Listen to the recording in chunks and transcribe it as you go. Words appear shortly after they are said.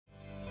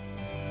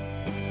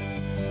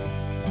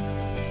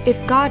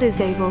If God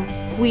is able,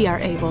 we are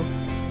able.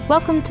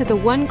 Welcome to the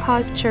One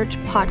Cause Church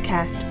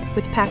podcast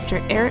with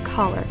Pastor Eric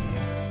Holler.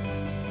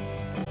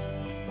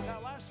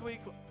 Now, last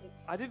week,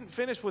 I didn't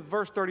finish with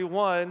verse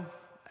 31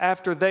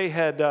 after they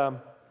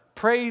had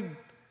prayed,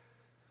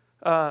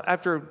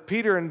 after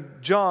Peter and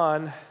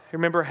John,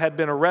 remember, had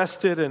been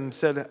arrested and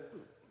said,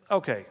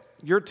 okay,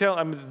 you're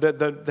telling,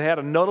 they had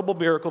a notable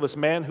miracle, this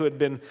man who had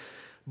been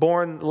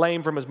born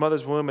lame from his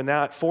mother's womb, and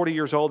now at 40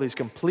 years old, he's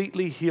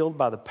completely healed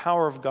by the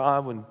power of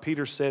God when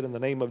Peter said, in the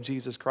name of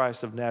Jesus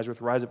Christ of Nazareth,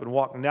 rise up and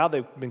walk. And now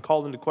they've been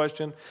called into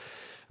question.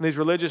 And these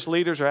religious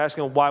leaders are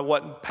asking, why,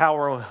 what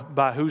power,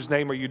 by whose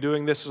name are you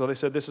doing this? So they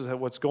said, this is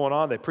what's going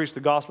on. They preached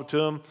the gospel to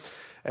him.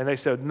 And they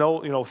said,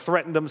 no,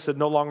 threatened them, said,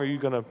 no longer are you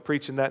going to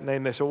preach in that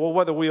name. They said, well,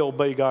 whether we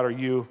obey God or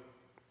you,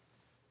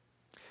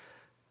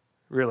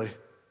 really,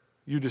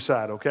 you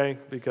decide, okay?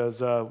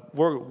 Because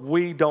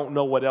we don't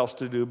know what else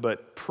to do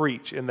but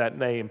preach in that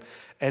name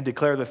and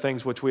declare the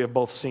things which we have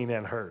both seen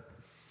and heard.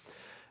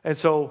 And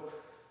so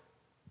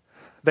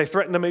they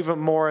threatened them even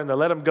more, and they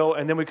let them go.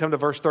 And then we come to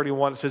verse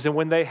 31. It says, and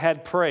when they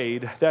had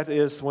prayed, that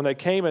is, when they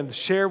came and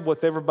shared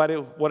with everybody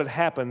what had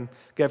happened,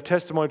 gave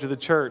testimony to the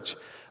church,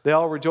 they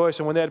all rejoiced.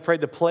 And when they had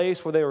prayed, the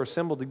place where they were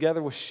assembled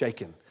together was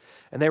shaken.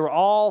 And they were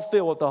all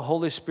filled with the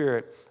Holy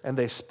Spirit, and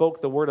they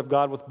spoke the word of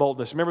God with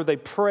boldness. Remember, they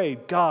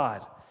prayed,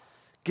 God,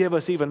 give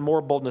us even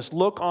more boldness.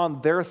 Look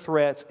on their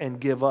threats and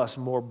give us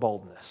more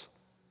boldness.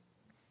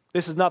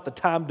 This is not the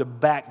time to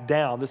back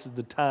down. This is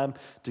the time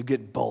to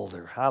get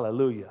bolder.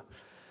 Hallelujah.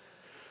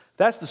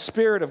 That's the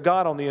Spirit of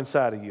God on the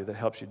inside of you that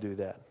helps you do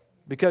that.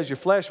 Because your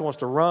flesh wants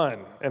to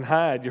run and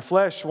hide. Your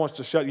flesh wants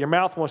to shut, your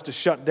mouth wants to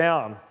shut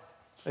down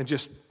and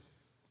just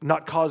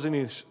not cause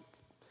any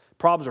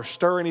problems or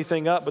stir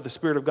anything up, but the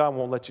Spirit of God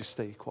won't let you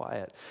stay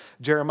quiet.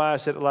 Jeremiah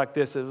said it like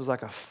this, it was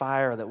like a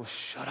fire that was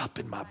shut up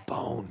in my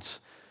bones.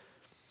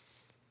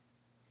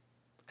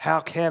 How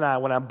can I,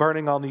 when I'm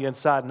burning on the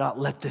inside, not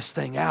let this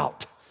thing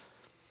out?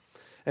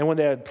 And when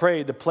they had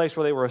prayed, the place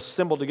where they were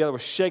assembled together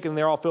was shaken, and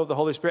they were all filled with the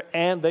Holy Spirit,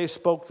 and they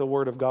spoke the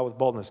word of God with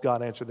boldness.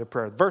 God answered their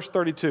prayer. Verse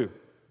 32.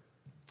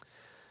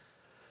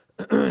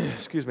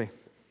 Excuse me.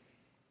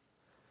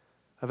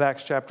 Of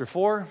Acts chapter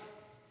 4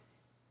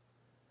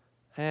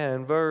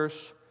 and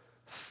verse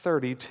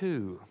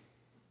 32.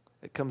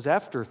 It comes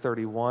after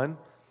 31.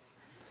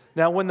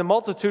 Now, when the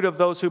multitude of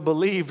those who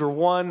believed were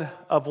one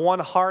of one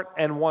heart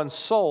and one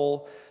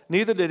soul,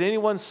 neither did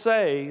anyone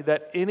say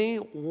that any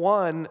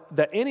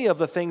of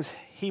the things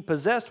he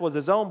possessed was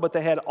his own, but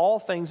they had all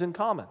things in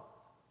common.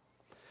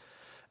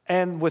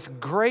 And with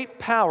great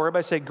power,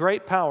 everybody say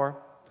great power,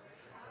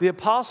 the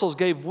apostles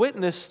gave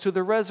witness to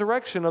the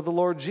resurrection of the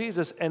Lord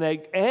Jesus,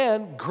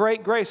 and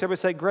great grace, everybody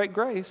say great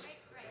grace,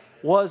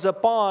 was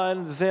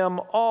upon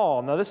them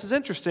all. Now, this is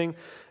interesting.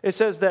 It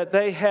says that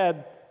they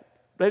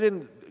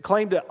didn't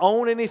claim to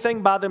own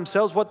anything by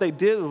themselves. What they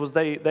did was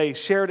they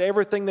shared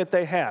everything that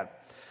they had.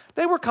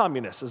 They were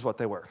communists is what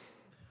they were.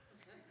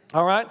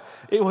 All right?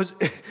 It was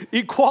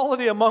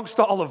equality amongst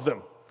all of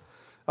them.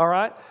 All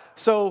right?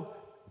 So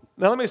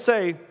now let me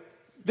say,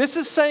 this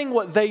is saying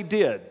what they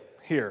did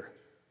here.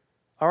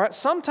 All right?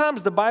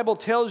 Sometimes the Bible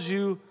tells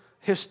you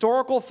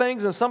historical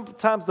things, and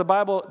sometimes the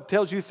Bible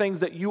tells you things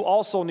that you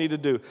also need to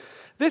do.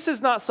 This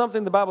is not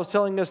something the Bible is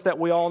telling us that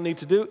we all need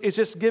to do. It's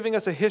just giving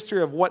us a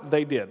history of what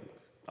they did.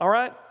 All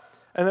right?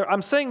 And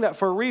I'm saying that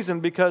for a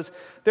reason because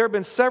there have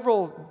been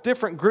several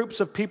different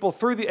groups of people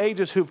through the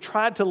ages who've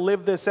tried to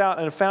live this out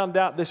and found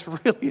out this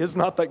really is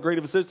not that great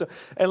of a system.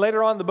 And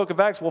later on in the book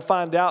of Acts, we'll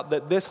find out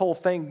that this whole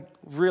thing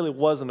really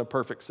wasn't a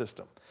perfect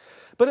system.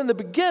 But in the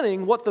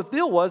beginning, what the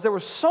deal was, there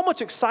was so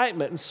much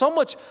excitement and so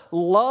much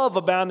love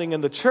abounding in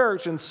the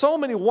church and so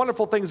many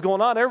wonderful things going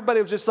on.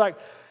 Everybody was just like,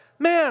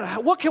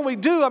 man, what can we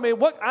do? I mean,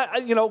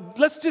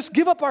 let's just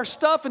give up our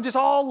stuff and just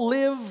all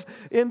live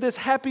in this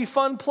happy,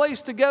 fun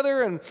place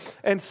together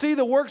and see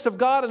the works of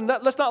God, and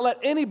let's not let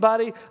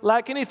anybody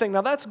lack anything.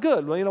 Now, that's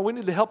good. Well, we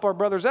need to help our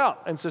brothers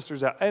out and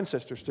sisters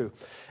too.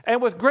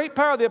 And with great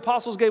power, the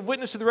apostles gave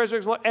witness to the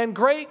resurrection and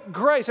great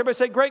grace. Everybody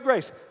say great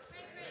grace.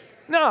 Great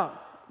grace. Now,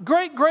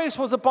 great grace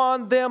was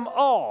upon them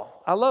all.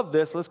 I love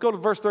this. Let's go to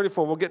verse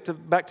 34. We'll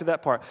get back to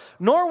that part.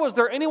 Nor was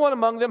there anyone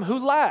among them who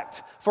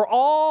lacked. For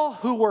all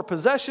who were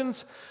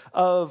possessors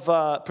of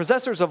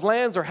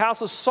lands or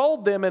houses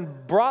sold them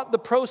and brought the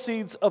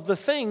proceeds of the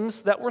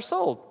things that were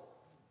sold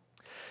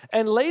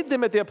and laid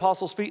them at the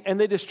apostles' feet, and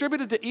they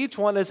distributed to each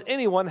one as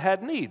anyone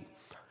had need.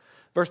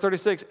 Verse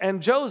 36,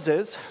 and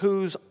Joses,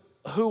 who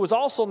was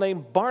also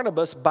named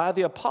Barnabas by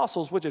the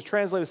apostles, which is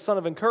translated son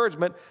of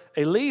encouragement,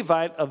 a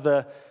Levite of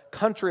the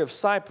country of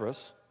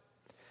Cyprus,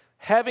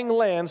 having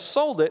land,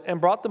 sold it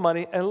and brought the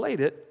money and laid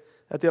it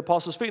at the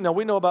apostles' feet. Now,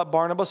 we know about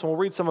Barnabas, and we'll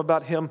read some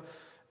about him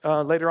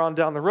later on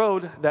down the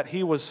road, that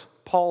he was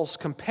Paul's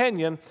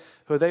companion,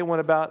 who they went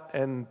about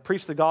and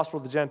preached the gospel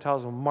to the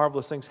Gentiles, and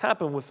marvelous things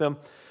happened with them.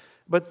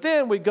 But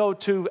then we go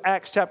to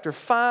Acts chapter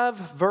 5,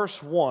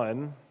 verse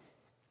 1.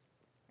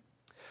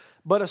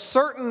 But a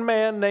certain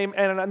man named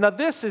Ananias. Now,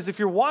 this is if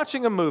you're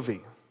watching a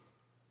movie.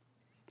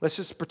 Let's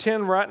just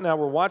pretend right now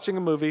we're watching a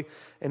movie,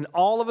 and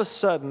all of a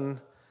sudden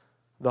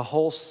the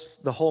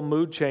whole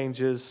mood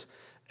changes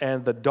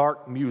and the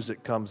dark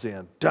music comes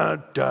in.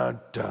 Dun, dun,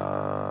 dun.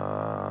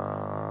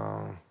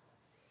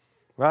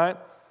 Right?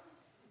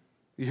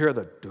 You hear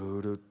the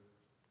doo-doo,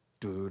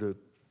 doo-doo,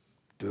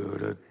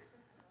 doo-doo.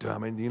 I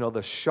mean, you know,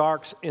 the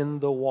shark's in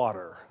the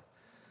water.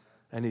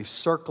 And he's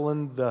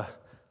circling the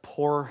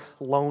poor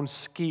lone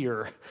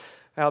skier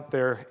out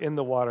there in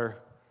the water.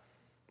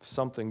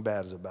 Something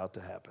bad is about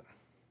to happen.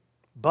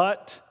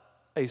 But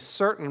a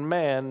certain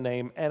man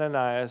named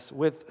Ananias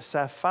with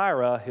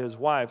Sapphira, his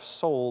wife,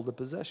 sold the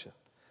possession.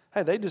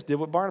 Hey, they just did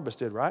what Barnabas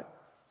did, right?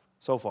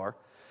 So far.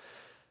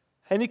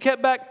 And he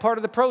kept back part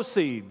of the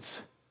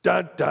proceeds.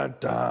 Dun, dun,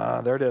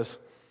 dun. There it is.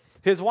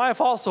 His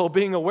wife also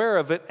being aware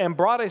of it and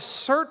brought a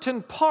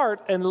certain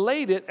part and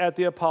laid it at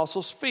the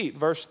apostles' feet.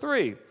 Verse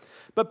 3.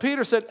 But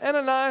Peter said,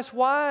 Ananias,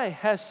 why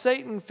has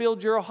Satan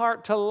filled your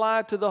heart to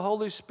lie to the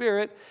Holy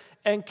Spirit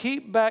and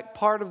keep back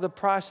part of the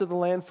price of the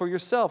land for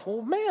yourself?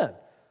 Well, man,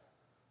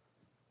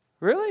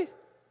 really?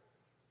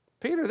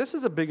 Peter, this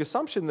is a big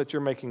assumption that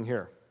you're making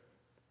here.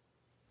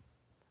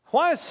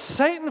 Why has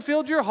Satan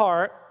filled your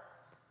heart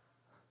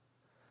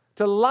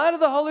to lie to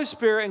the Holy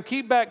Spirit and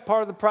keep back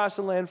part of the price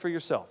of the land for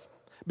yourself?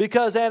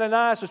 Because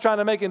Ananias was trying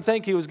to make him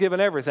think he was given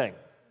everything.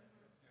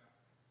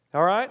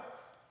 All right?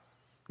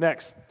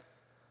 Next.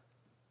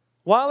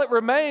 While it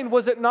remained,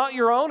 was it not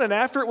your own? And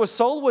after it was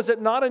sold, was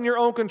it not in your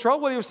own control?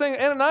 What he was saying,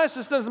 Ananias,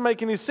 this doesn't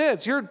make any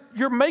sense. You're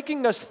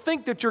making us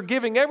think that you're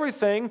giving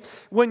everything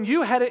when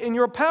you had it in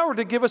your power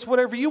to give us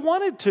whatever you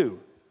wanted to.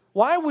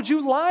 Why would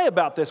you lie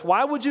about this?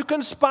 Why would you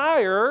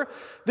conspire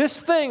this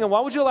thing? And why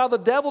would you allow the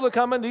devil to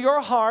come into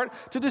your heart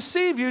to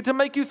deceive you, to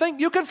make you think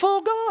you can fool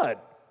God?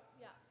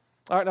 Yeah.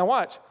 All right, now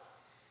watch.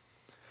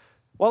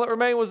 While it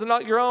remained, was it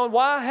not your own?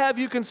 Why have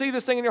you conceived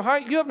this thing in your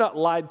heart? You have not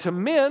lied to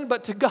men,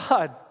 but to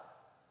God.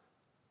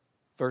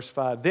 Verse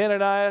 5, then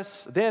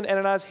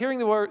Ananias, hearing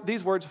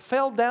these words,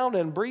 fell down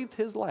and breathed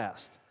his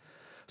last.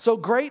 So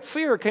great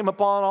fear came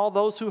upon all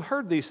those who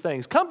heard these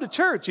things. Come to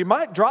church, you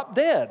might drop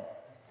dead.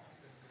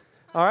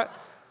 All right.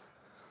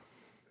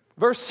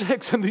 Verse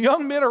 6, and the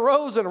young men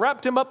arose and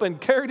wrapped him up and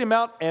carried him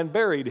out and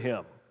buried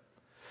him.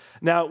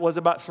 Now it was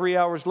about 3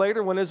 hours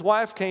later when his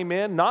wife came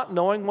in, not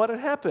knowing what had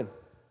happened.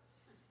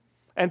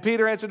 And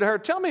Peter answered to her,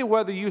 tell me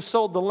whether you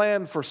sold the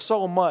land for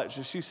so much.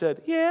 And she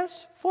said,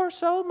 yes, for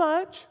so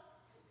much.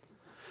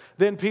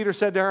 Then Peter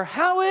said to her,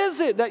 how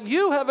is it that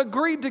you have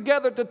agreed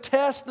together to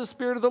test the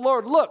Spirit of the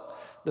Lord? Look,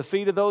 the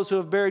feet of those who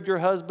have buried your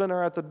husband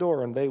are at the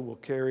door, and they will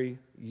carry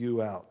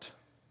you out.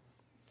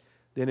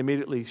 Then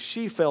immediately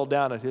she fell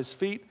down at his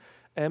feet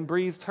and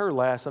breathed her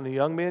last. And the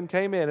young men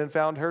came in and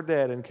found her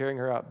dead, and carrying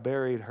her out,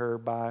 buried her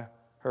by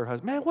her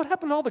husband. Man, what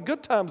happened to all the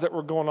good times that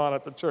were going on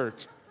at the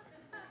church?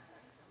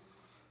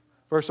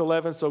 Verse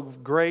 11, so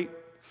great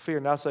fear.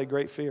 Now say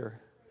great fear.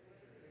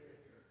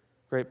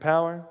 Great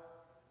power,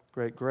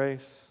 great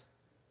grace,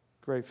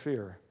 great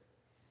fear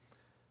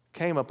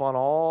came upon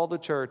all the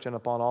church and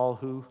upon all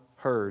who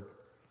heard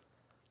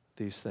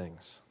these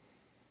things.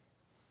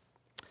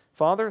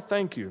 Father,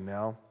 thank you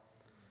now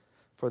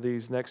for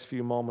these next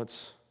few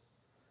moments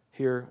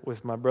here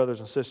with my brothers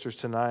and sisters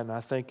tonight. And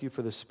I thank you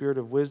for the spirit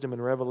of wisdom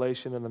and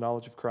revelation and the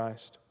knowledge of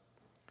Christ.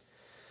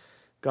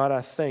 God,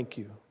 I thank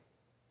you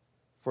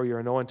for your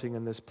anointing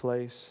in this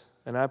place.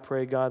 And I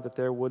pray, God, that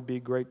there would be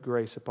great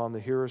grace upon the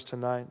hearers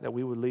tonight, that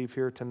we would leave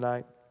here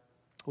tonight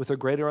with a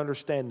greater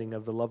understanding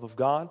of the love of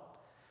God,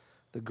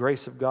 the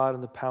grace of God,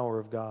 and the power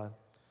of God.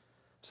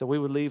 So we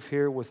would leave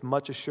here with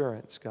much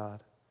assurance,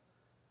 God.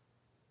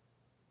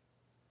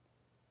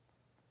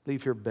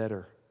 Leave here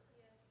better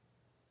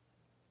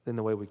than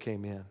the way we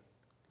came in.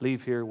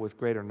 Leave here with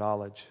greater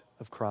knowledge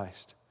of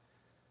Christ.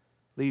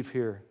 Leave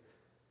here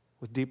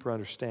with deeper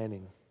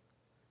understanding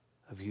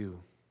of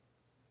you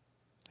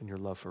and your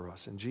love for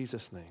us. In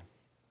Jesus' name,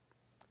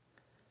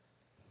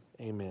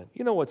 amen.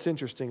 You know what's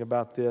interesting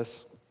about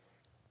this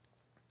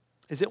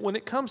is that when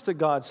it comes to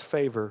God's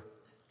favor,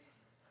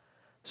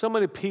 so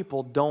many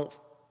people don't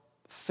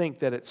think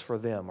that it's for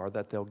them or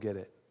that they'll get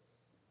it.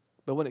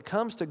 But when it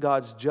comes to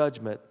God's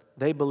judgment,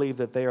 they believe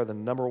that they are the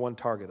number one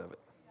target of it.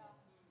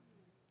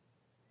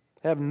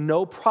 They have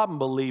no problem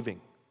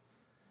believing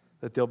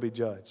that they'll be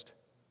judged.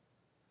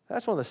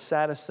 That's one of the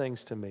saddest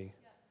things to me.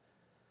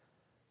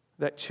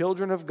 That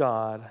children of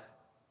God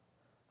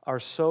are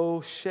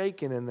so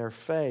shaken in their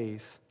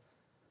faith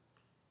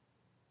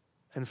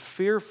and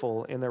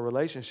fearful in their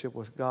relationship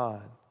with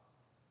God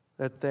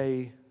that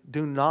they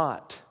do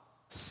not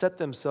set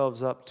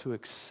themselves up to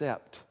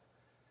accept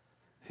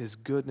His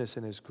goodness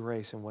and His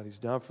grace and what He's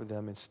done for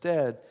them.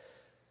 Instead,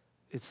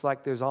 it's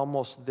like there's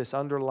almost this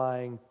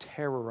underlying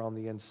terror on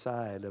the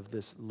inside of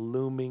this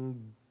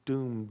looming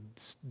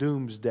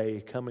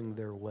doomsday coming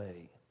their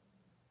way.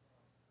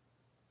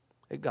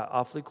 It got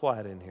awfully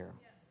quiet in here.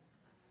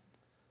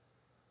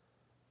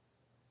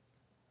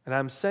 And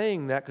I'm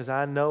saying that because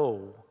I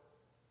know,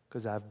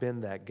 because I've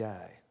been that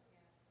guy.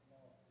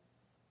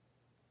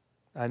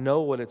 I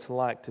know what it's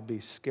like to be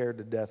scared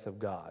to death of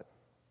God.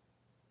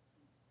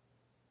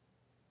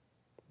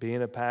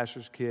 Being a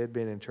pastor's kid,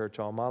 being in church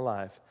all my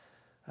life,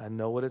 I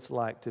know what it's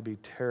like to be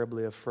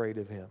terribly afraid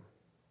of him.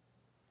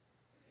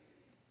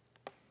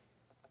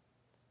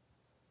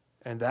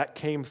 And that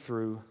came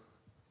through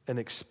an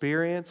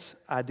experience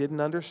I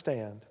didn't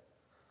understand,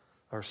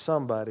 or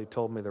somebody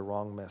told me the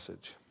wrong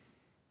message.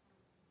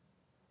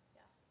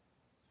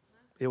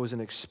 It was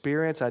an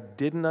experience I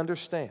didn't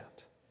understand,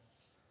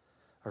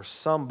 or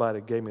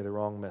somebody gave me the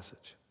wrong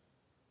message.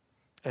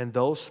 And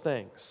those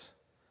things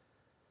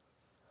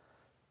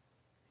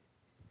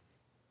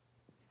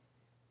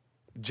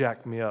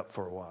jacked me up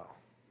for a while.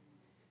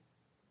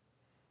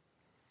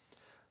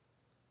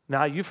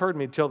 Now, you've heard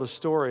me tell the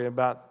story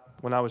about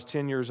when I was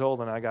 10 years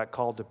old and I got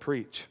called to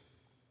preach.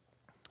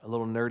 A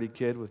little nerdy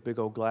kid with big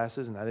old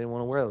glasses, and I didn't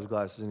want to wear those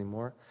glasses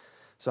anymore.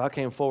 So I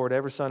came forward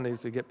every Sunday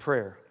to get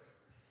prayer.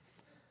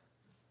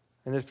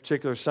 And this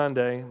particular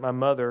Sunday, my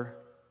mother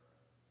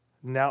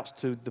announced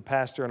to the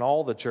pastor and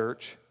all the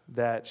church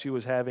that she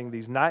was having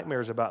these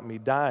nightmares about me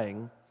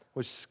dying,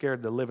 which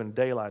scared the living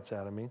daylights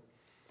out of me.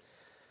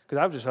 Because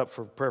I was just up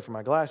for prayer for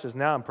my glasses.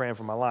 Now I'm praying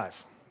for my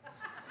life.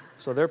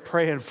 So they're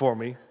praying for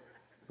me,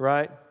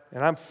 right?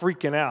 And I'm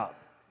freaking out.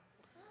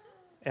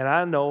 And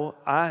I know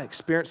I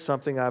experienced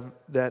something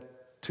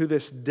that to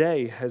this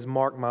day has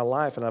marked my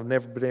life, and I've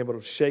never been able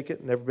to shake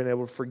it, never been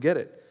able to forget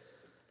it.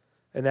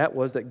 And that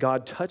was that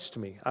God touched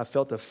me. I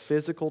felt a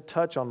physical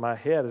touch on my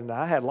head, and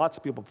I had lots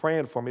of people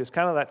praying for me. It's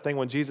kind of that thing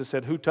when Jesus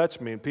said, "Who touched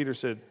me?" And Peter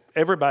said,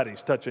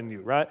 "Everybody's touching you,"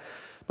 right?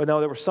 But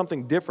no, there was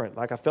something different.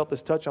 Like I felt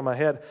this touch on my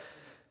head,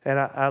 and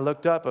I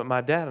looked up at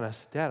my dad, and I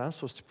said, "Dad, I'm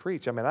supposed to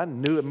preach." I mean, I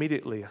knew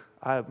immediately.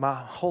 My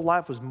whole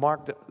life was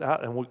marked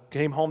out, and we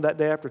came home that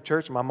day after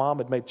church, and my mom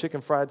had made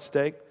chicken fried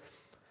steak,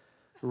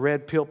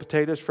 red peeled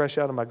potatoes fresh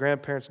out of my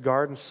grandparents'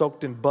 garden,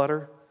 soaked in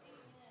butter,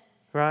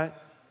 right?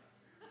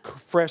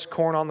 Fresh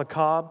corn on the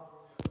cob.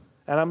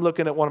 And I'm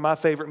looking at one of my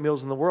favorite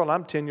meals in the world.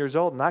 I'm 10 years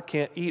old, and I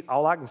can't eat.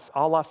 All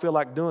I feel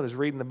like doing is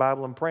reading the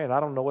Bible and praying. I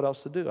don't know what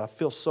else to do. I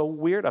feel so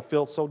weird. I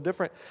feel so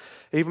different.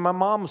 Even my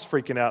mom's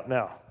freaking out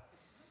now.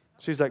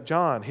 She's like,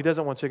 "John, he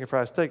doesn't want chicken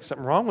fried steak.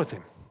 Something wrong with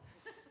him."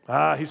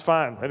 He's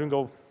fine. Let him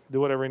go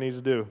do whatever he needs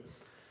to do.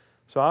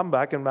 So I'm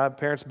back in my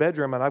parents'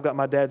 bedroom, and I've got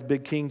my dad's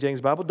big King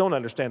James Bible. Don't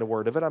understand a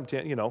word of it. I'm,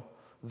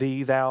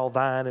 thee, thou,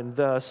 thine, and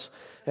thus.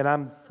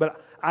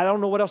 But I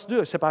don't know what else to do,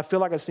 except I feel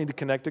like I just need to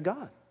connect to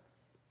God.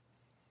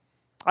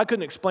 I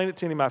couldn't explain it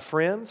to any of my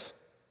friends.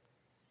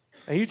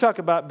 And you talk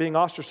about being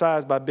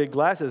ostracized by big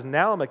glasses.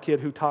 Now I'm a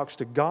kid who talks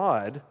to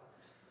God,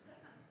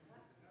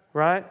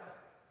 right?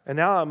 And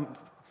now I'm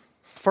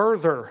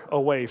further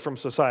away from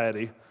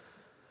society.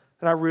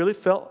 And I really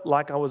felt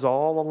like I was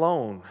all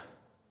alone.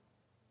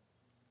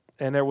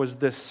 And there was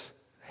this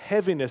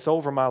heaviness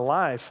over my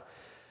life.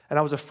 And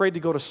I was afraid to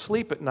go to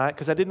sleep at night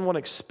because I didn't want to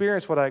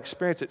experience what I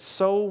experienced. It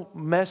so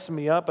messed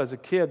me up as a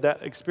kid,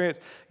 that experience,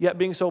 yet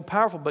being so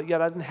powerful, but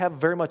yet I didn't have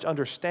very much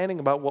understanding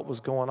about what was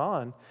going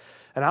on.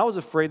 And I was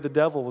afraid the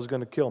devil was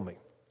going to kill me.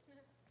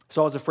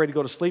 So I was afraid to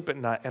go to sleep at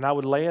night. And I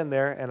would lay in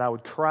there and I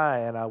would cry,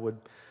 and I would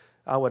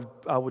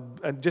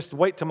just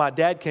wait till my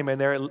dad came in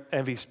there, and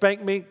if he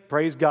spanked me,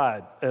 praise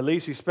God. At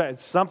least he spanked.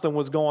 Something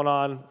was going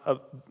on.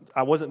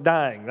 I wasn't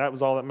dying. That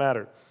was all that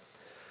mattered.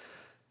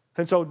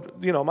 And so,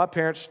 my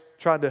parents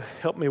tried to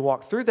help me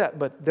walk through that,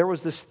 but there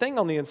was this thing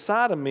on the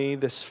inside of me,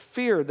 this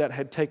fear that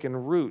had taken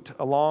root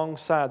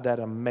alongside that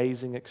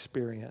amazing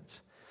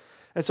experience.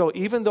 And so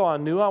even though I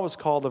knew I was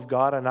called of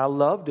God and I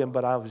loved him,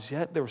 but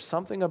there was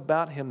something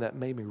about him that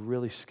made me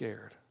really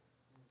scared.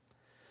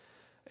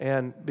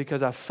 And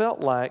because I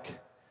felt like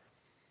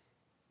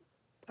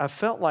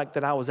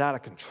that I was out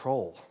of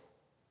control.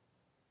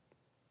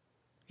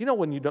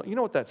 When you don't, you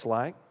know what that's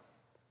like?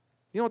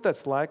 You know what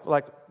that's like?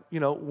 Like,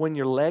 when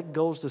your leg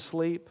goes to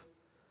sleep,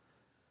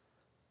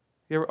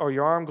 or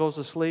your arm goes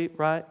to sleep,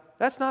 right?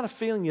 That's not a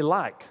feeling you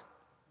like,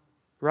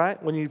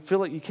 right? When you feel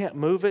like you can't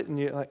move it and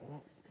you're like,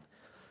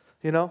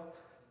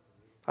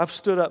 I've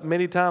stood up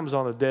many times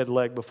on a dead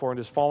leg before and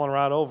just fallen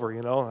right over,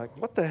 like,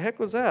 what the heck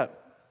was that?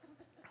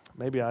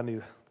 Maybe I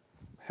need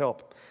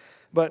help.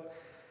 But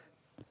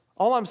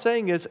all I'm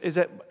saying is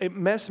that it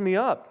messed me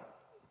up.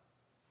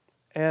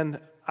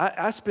 And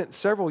I spent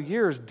several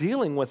years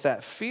dealing with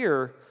that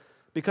fear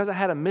because I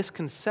had a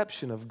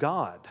misconception of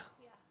God.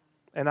 Yeah.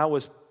 And I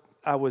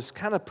was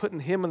kind of putting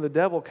him and the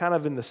devil kind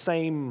of in the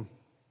same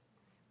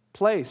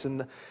place.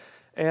 And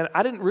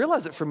I didn't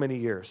realize it for many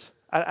years.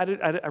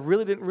 I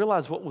really didn't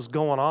realize what was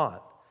going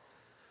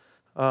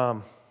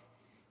on.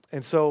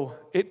 And so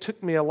it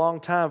took me a long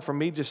time for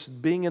me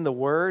just being in the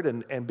Word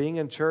and being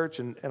in church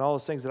and all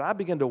those things that I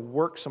began to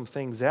work some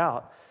things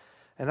out.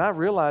 And I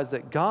realized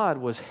that God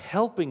was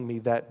helping me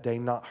that day,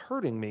 not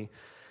hurting me.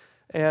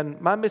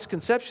 And my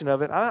misconception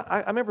of it,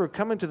 I remember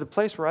coming to the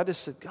place where I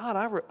just said, God,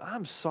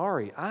 I'm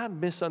sorry. I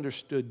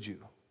misunderstood you.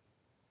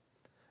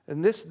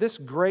 And this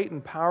great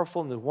and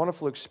powerful and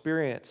wonderful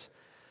experience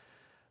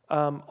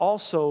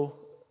also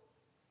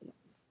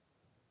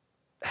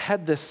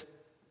had this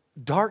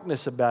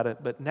darkness about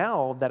it. But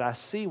now that I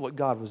see what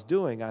God was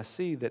doing, I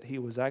see that he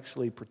was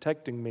actually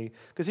protecting me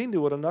because he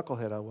knew what a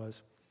knucklehead I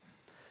was.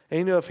 And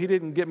he knew if he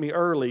didn't get me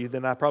early,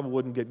 then I probably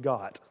wouldn't get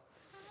got.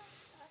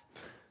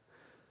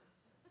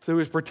 So he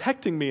was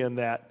protecting me in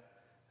that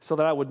so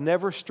that I would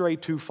never stray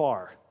too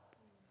far.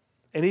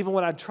 And even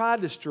when I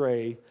tried to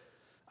stray,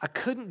 I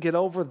couldn't get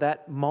over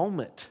that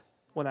moment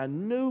when I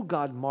knew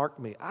God marked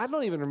me. I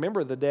don't even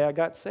remember the day I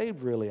got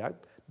saved, really. I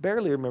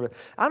barely remember.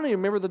 I don't even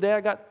remember the day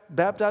I got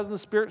baptized in the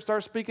Spirit and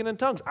started speaking in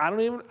tongues.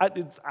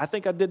 I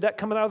think I did that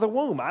coming out of the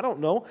womb. I don't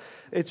know.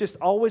 It's just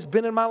always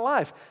been in my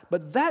life.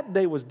 But that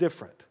day was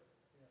different.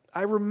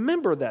 I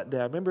remember that day.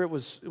 I remember it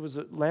was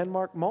a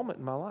landmark moment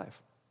in my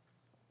life.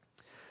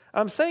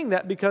 I'm saying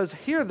that because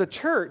here, the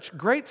church,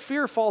 great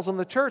fear falls on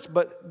the church,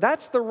 but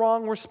that's the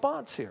wrong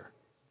response here.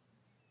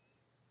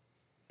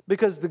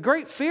 Because the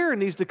great fear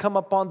needs to come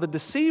upon the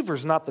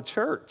deceivers, not the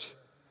church.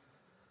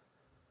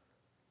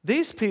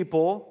 These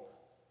people,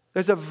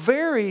 there's a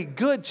very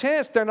good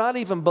chance they're not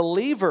even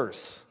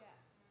believers.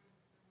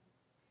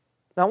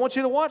 Now, I want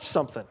you to watch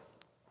something.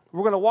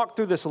 We're going to walk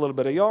through this a little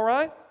bit. Are you all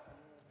right?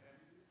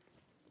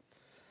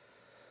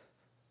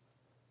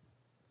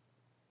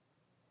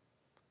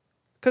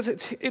 Because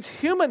it's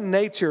human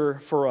nature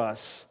for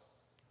us.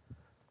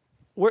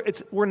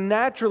 We're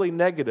naturally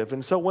negative.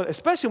 And so,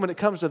 especially when it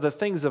comes to the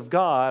things of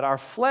God, our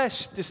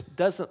flesh just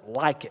doesn't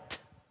like it.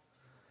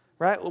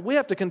 Right? We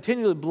have to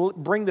continually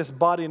bring this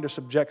body into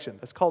subjection.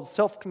 It's called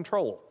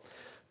self-control.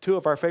 Two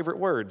of our favorite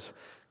words.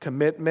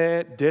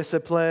 Commitment,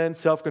 discipline,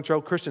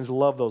 self-control. Christians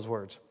love those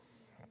words.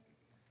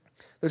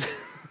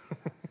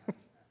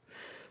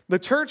 The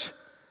church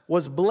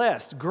was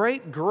blessed.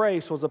 Great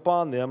grace was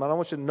upon them. And I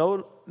want you to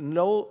know,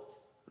 no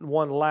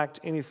one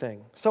lacked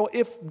anything. So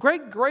if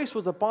great grace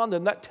was upon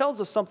them, that tells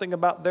us something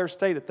about their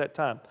state at that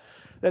time.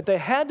 That they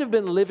had to have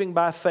been living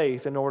by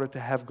faith in order to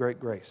have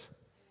great grace.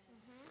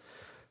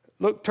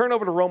 Look, turn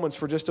over to Romans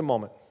for just a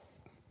moment.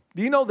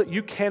 Do you know that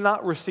you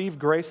cannot receive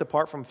grace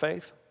apart from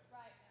faith?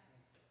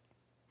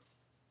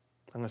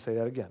 I'm going to say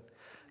that again.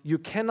 You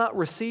cannot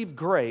receive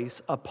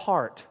grace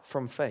apart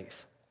from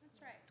faith.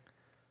 That's right.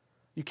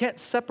 You can't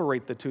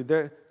separate the two.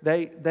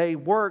 They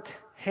work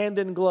hand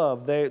in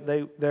glove.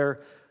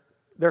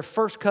 They're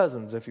first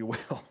cousins, if you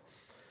will.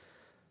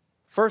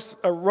 First,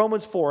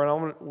 Romans 4, and I'm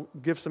going to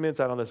give some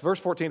insight on this. Verse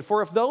 14,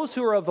 for if those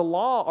who are of the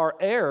law are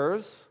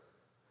heirs,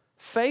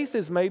 faith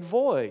is made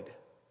void,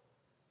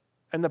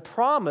 and the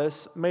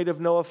promise made of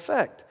no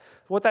effect.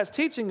 What that's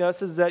teaching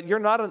us is that you're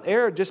not an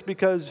heir just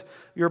because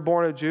you're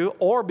born a Jew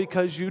or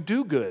because you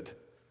do good,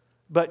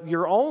 but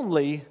you're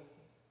only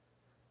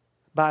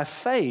by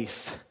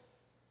faith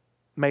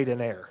made an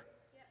heir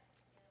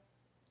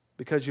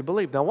because you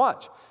believe. Now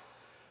watch.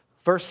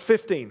 Verse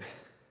 15.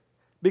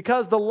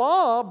 Because the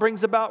law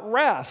brings about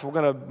wrath. We're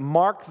going to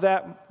mark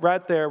that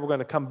right there. We're going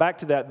to come back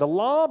to that. The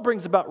law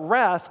brings about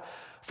wrath,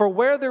 for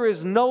where there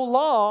is no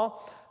law,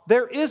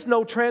 there is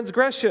no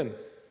transgression.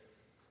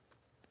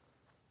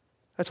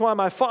 That's why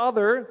my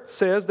father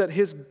says that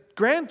his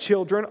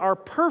grandchildren are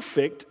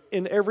perfect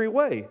in every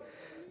way,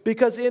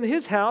 because in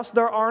his house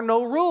there are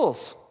no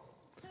rules.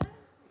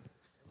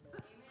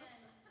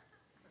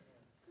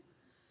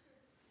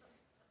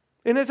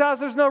 In his house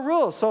there's no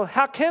rules, so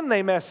how can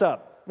they mess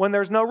up when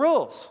there's no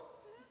rules?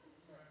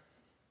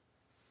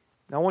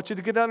 Now I want you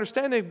to get an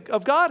understanding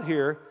of God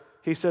here.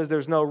 He says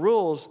there's no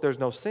rules, there's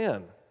no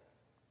sin.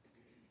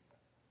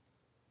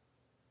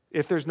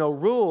 If there's no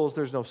rules,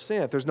 there's no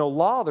sin. If there's no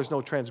law, there's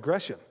no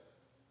transgression.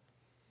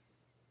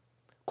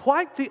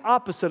 Quite the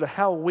opposite of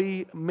how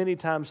we many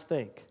times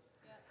think.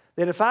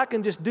 That if I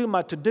can just do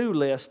my to-do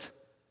list,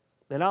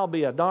 then I'll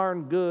be a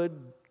darn good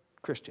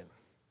Christian.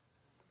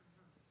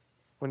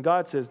 When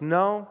God says,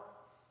 no,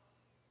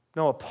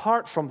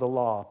 apart from the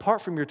law,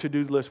 apart from your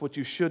to-do list, what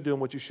you should do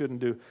and what you shouldn't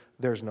do,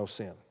 there's no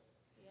sin.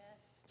 Yes.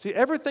 See,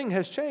 everything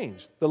has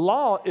changed. The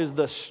law is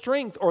the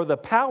strength or the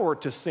power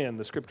to sin,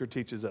 the Scripture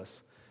teaches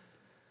us.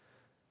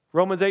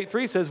 Romans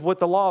 8:3 says, what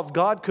the law of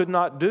God could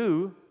not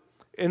do,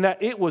 in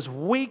that it was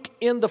weak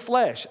in the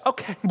flesh.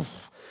 Okay,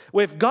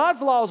 well, if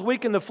God's law is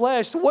weak in the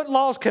flesh, what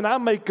laws can I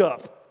make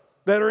up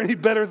that are any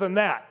better than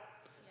that?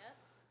 Yeah.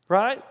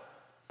 Right?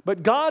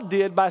 But God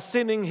did by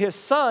sending His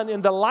Son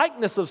in the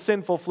likeness of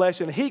sinful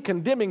flesh, and He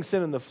condemned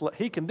sin in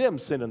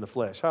the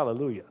flesh.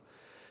 Hallelujah.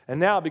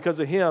 And now, because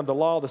of Him, the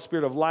law of the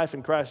Spirit of life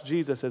in Christ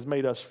Jesus has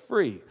made us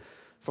free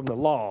from the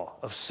law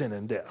of sin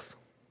and death.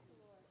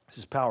 This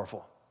is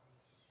powerful.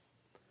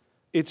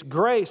 It's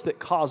grace that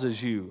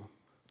causes you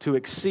to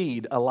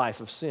exceed a life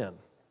of sin.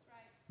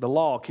 The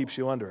law keeps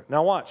you under it.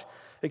 Now watch.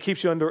 It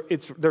keeps you under,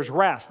 there's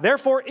wrath.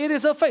 Therefore, it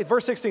is of faith.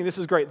 Verse 16, this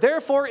is great.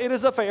 Therefore, it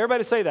is of faith.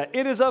 Everybody say that.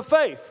 It is of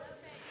faith.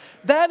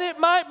 That it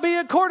might be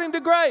according to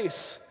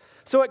grace.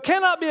 So it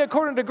cannot be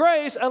according to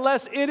grace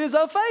unless it is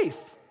of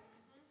faith.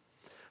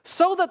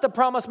 So that the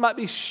promise might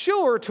be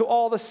sure to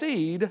all the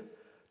seed,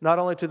 not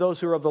only to those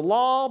who are of the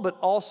law, but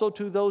also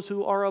to those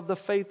who are of the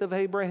faith of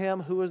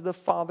Abraham, who is the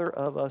father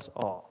of us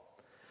all.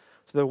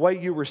 So the way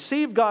you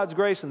received God's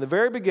grace in the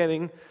very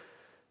beginning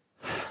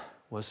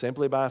was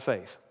simply by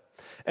faith.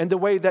 And the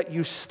way that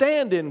you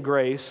stand in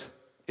grace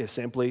is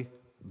simply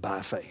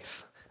by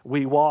faith.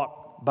 We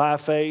walk by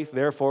faith,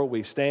 therefore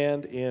we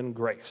stand in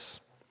grace.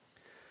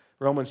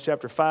 Romans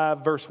chapter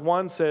 5, verse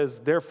 1 says,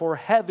 therefore,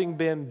 having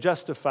been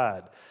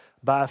justified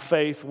by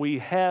faith, we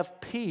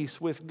have peace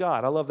with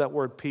God. I love that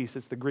word peace.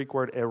 It's the Greek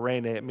word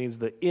eirene. It means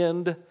the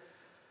end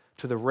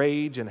to the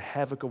rage and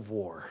havoc of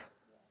war.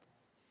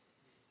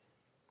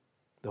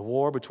 The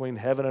war between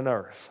heaven and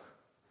earth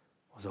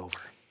was over.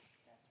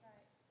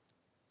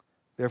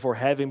 Therefore,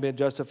 having been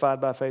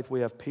justified by faith,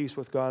 we have peace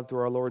with God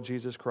through our Lord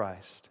Jesus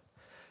Christ.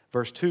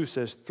 Verse 2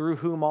 says, through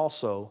whom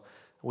also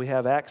we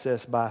have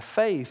access by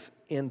faith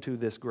into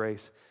this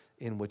grace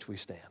in which we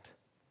stand.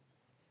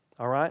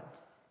 All right?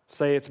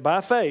 Say it's by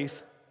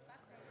faith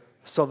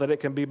so that it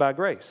can be by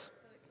grace.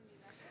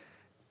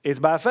 It's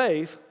by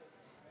faith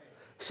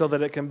so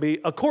that it can be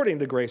according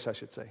to grace, I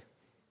should say.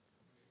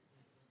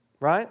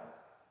 Right?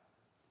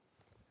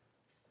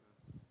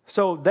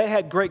 So they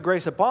had great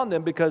grace upon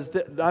them because,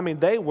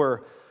 they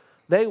were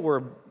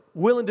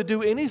willing to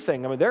do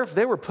anything.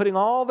 They were putting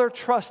all their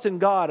trust in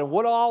God and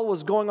what all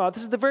was going on.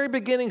 This is the very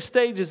beginning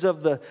stages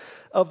of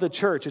the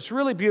church. It's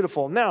really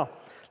beautiful. Now,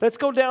 let's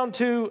go down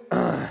to,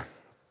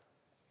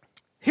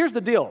 here's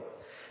the deal.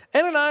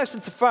 Ananias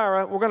and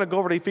Sapphira, we're going to go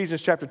over to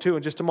Ephesians chapter 2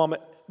 in just a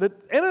moment.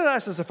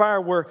 Ananias and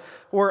Sapphira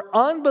were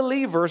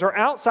unbelievers or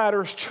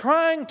outsiders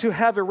trying to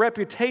have a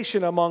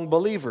reputation among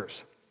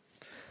believers.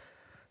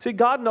 See,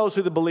 God knows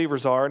who the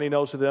believers are, and he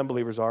knows who the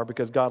unbelievers are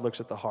because God looks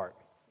at the heart.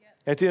 Yep.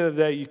 At the end of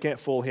the day, you can't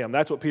fool him.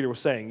 That's what Peter was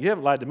saying. You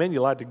haven't lied to men,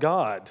 you lied to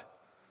God.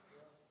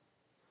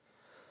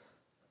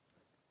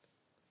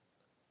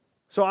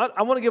 So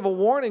I want to give a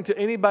warning to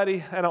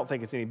anybody. I don't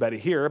think it's anybody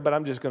here, but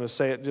I'm just going to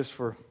say it just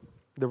for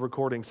the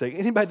recording's sake.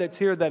 Anybody that's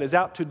here that is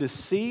out to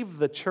deceive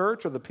the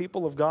church or the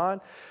people of God,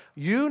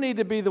 you need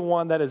to be the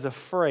one that is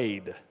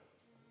afraid.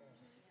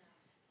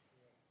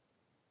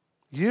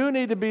 You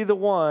need to be the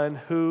one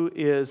who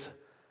is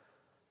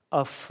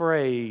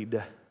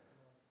afraid.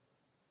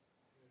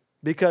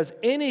 Because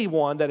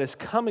anyone that is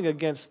coming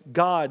against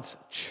God's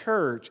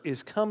church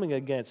is coming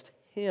against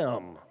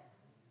him.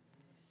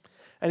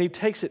 And he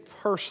takes it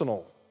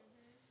personal.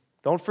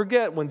 Don't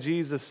forget when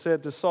Jesus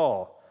said to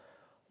Saul,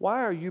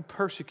 why are you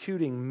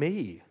persecuting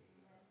me?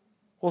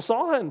 Well,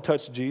 Saul hadn't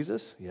touched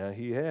Jesus. Yeah,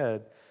 he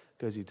had,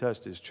 because he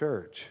touched his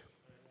church.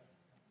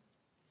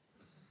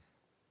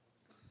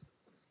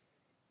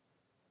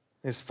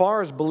 As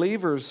far as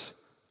believers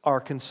are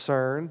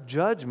concerned,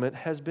 judgment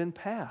has been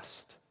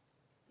passed.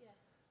 Yes.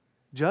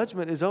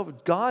 Judgment is over.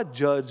 God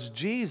judged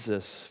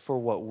Jesus for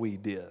what we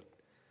did.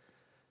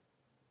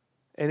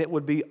 And it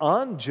would be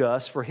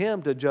unjust for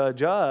him to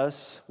judge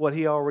us what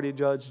he already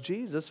judged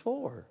Jesus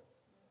for.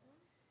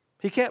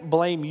 He can't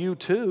blame you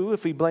too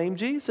if he blamed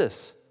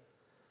Jesus.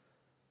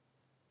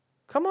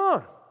 Come on.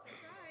 That's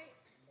right.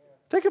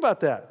 Think about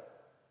that.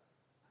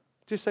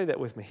 Just say that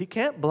with me. He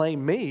can't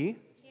blame me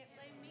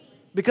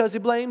because he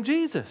blamed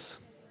Jesus.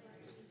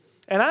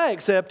 And I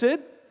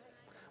accepted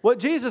what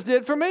Jesus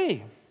did for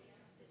me.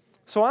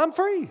 So I'm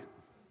free.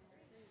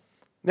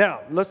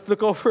 Now, let's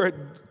look over at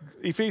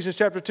Ephesians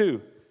chapter 2,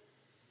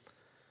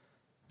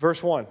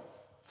 verse 1.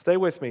 Stay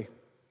with me.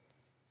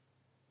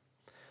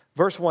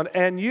 Verse 1,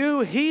 and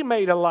you he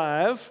made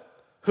alive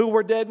who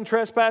were dead in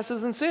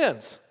trespasses and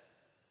sins.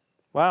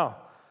 Wow.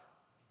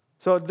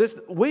 So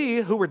we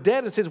who were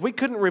dead in sins, we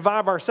couldn't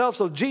revive ourselves,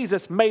 so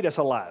Jesus made us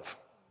alive.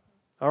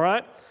 All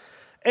right?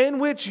 In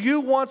which you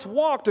once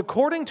walked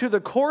according to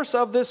the course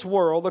of this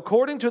world,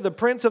 according to the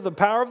prince of the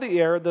power of the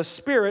air, the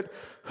spirit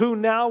who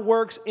now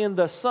works in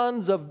the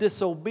sons of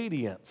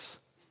disobedience.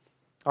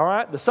 All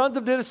right? The sons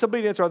of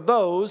disobedience are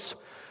those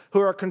who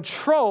are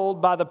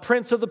controlled by the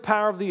prince of the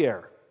power of the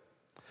air.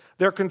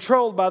 They're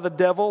controlled by the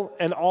devil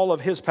and all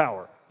of his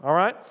power. All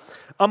right?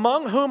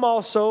 Among whom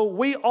also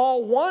we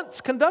all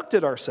once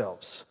conducted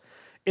ourselves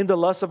in the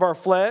lusts of our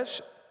flesh,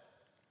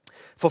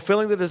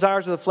 fulfilling the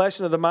desires of the flesh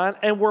and of the mind,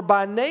 and were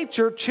by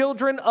nature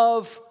children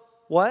of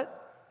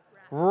what?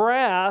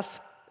 Wrath.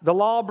 The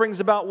law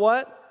brings about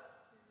what?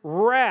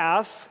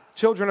 Wrath.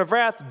 Children of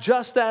wrath,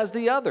 just as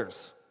the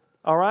others.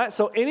 All right?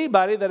 So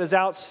anybody that is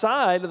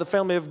outside of the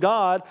family of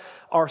God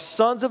are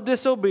sons of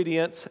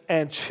disobedience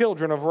and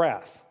children of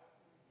wrath.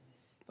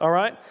 All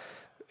right?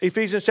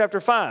 Ephesians chapter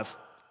 5.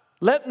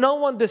 Let no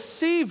one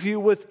deceive you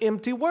with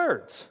empty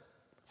words.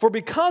 For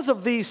because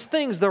of these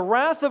things, the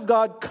wrath of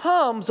God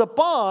comes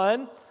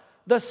upon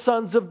the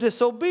sons of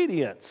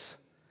disobedience.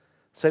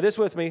 Say this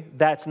with me,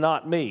 that's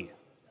not me.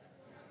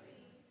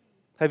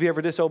 Have you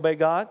ever disobeyed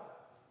God?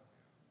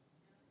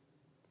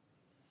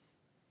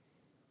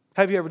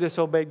 Have you ever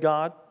disobeyed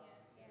God?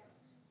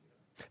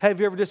 Have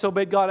you ever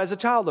disobeyed God as a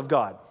child of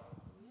God?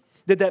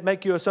 Did that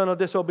make you a son of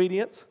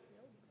disobedience?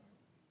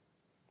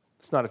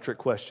 It's not a trick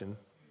question.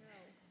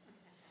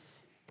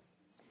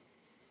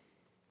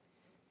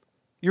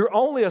 You're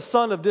only a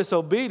son of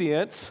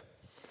disobedience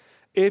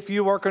if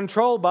you are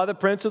controlled by the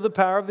prince of the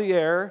power of the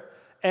air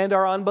and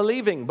are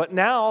unbelieving. But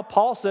now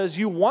Paul says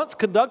you once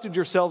conducted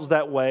yourselves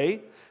that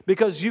way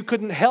because you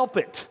couldn't help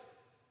it.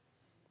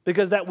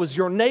 because that was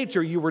your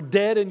nature. You were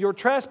dead in your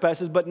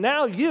trespasses, but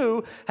now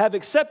you have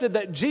accepted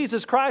that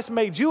Jesus Christ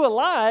made you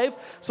alive,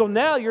 so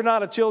now you're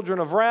not a children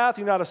of wrath,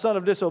 you're not a son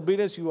of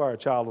disobedience, you are a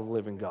child of the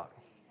living God.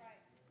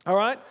 All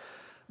right?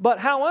 But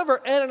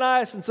however,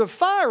 Ananias and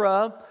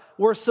Sapphira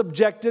were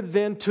subjected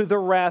then to the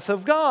wrath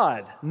of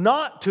God,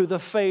 not to the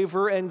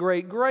favor and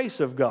great grace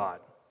of God.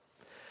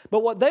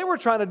 But what they were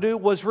trying to do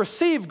was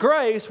receive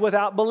grace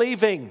without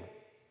believing.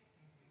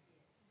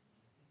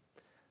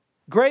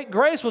 Great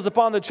grace was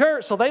upon the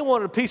church, so they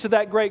wanted a piece of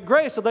that great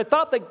grace, so they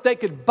thought they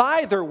could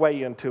buy their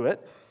way into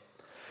it,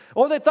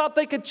 or they thought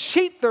they could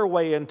cheat their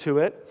way into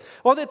it,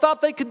 or they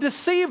thought they could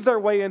deceive their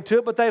way into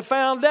it, but they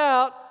found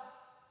out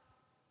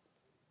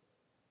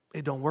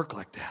it don't work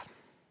like that.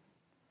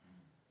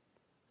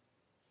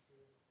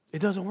 It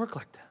doesn't work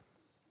like that.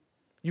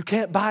 You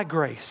can't buy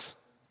grace.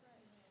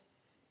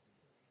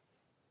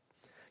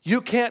 You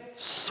can't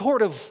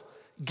sort of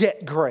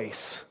get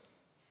grace.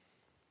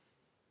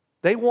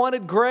 They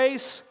wanted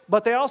grace,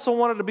 but they also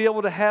wanted to be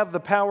able to have the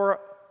power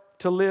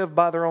to live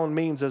by their own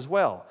means as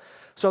well.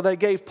 So they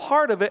gave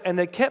part of it and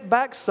they kept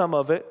back some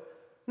of it,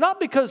 not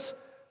because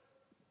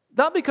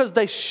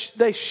they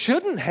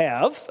shouldn't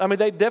have. I mean,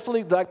 they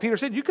definitely, like Peter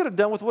said, you could have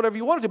done with whatever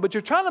you wanted to, but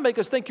you're trying to make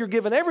us think you're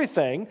giving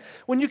everything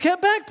when you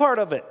kept back part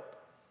of it,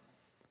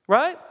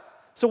 right?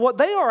 So what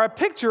they are a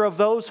picture of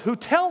those who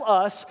tell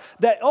us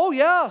that, oh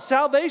yeah,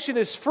 salvation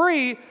is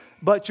free,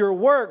 but your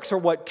works are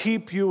what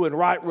keep you in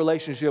right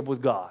relationship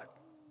with God.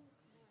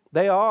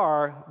 They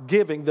are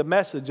giving the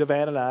message of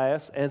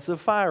Ananias and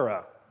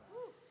Sapphira.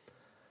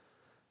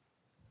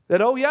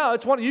 That, oh yeah,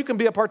 it's one, you can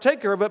be a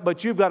partaker of it,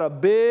 but you've got a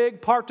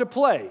big part to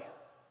play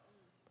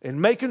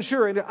in making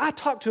sure. And I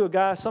talked to a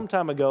guy some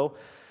time ago,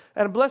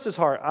 and bless his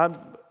heart,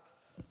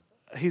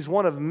 he's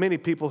one of many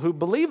people who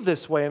believe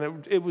this way,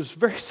 and it was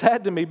very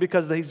sad to me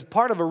because he's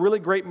part of a really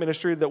great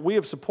ministry that we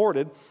have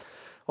supported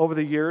over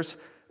the years,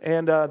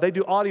 and they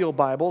do audio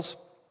Bibles.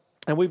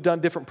 And we've done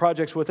different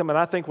projects with them, and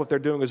I think what they're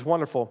doing is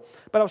wonderful.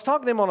 But I was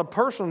talking to him on a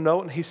personal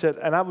note, and he said,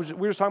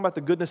 we were talking about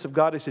the goodness of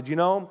God. He said, you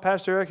know,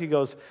 Pastor Eric, he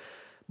goes,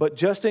 but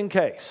just in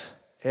case,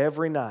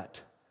 every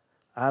night,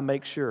 I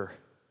make sure,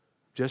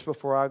 just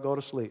before I go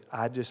to sleep,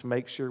 I just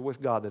make sure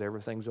with God that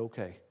everything's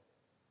okay.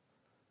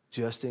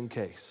 Just in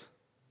case.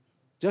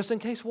 Just in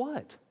case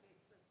what?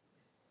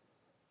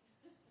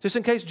 Just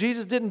in case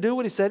Jesus didn't do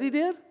what he said he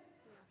did?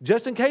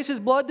 Just in case his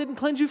blood didn't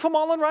cleanse you from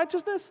all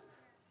unrighteousness?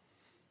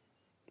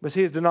 But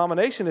see, his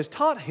denomination has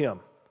taught him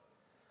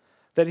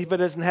that if he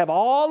doesn't have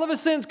all of his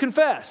sins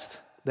confessed,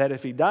 that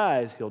if he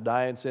dies, he'll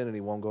die in sin and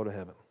he won't go to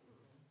heaven.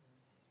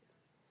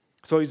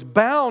 So he's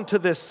bound to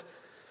this,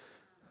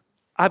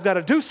 I've got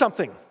to do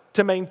something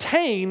to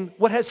maintain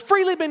what has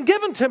freely been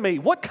given to me.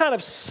 What kind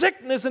of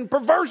sickness and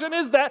perversion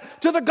is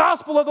that to the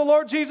gospel of the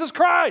Lord Jesus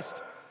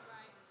Christ?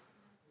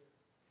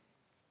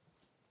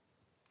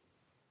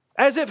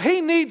 As if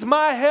he needs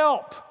my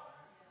help.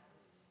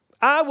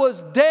 I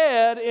was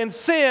dead in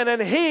sin,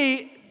 and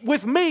he,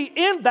 with me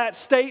in that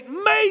state,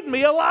 made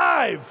me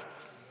alive.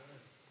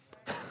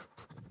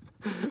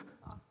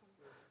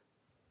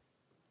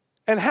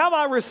 And how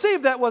I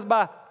received that was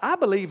by, I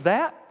believe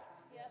that.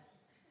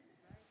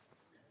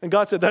 And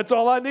God said, that's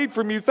all I need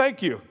from you,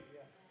 thank you.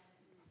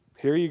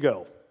 Here you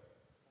go.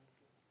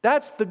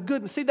 That's the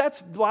good, see,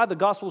 that's why the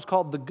gospel is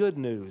called the good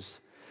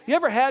news. You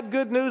ever had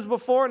good news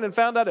before and then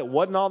found out it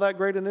wasn't all that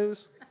great of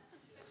news?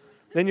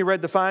 Then you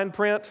read the fine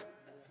print.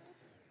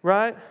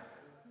 Right?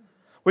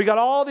 We got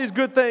all these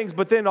good things,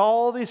 but then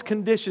all these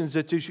conditions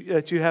that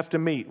you have to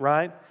meet,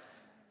 right?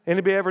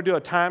 Anybody ever do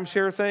a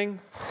timeshare thing?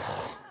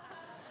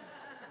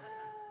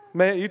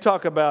 Man, you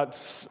talk about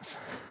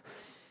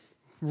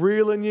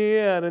reeling you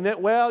in. And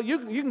then, well, you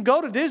can go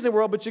to Disney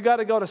World, but you got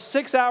to go to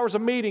 6 hours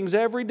of meetings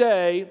every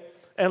day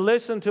and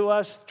listen to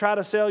us try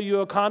to sell you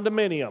a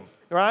condominium,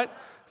 right?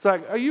 It's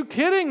like, are you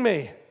kidding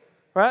me?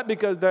 Right?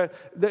 Because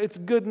it's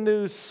good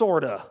news,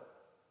 sort of.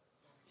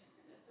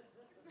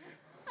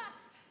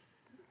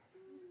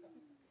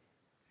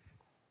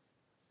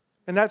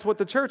 And that's what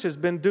the church has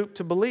been duped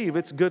to believe.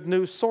 It's good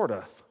news, sort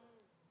of.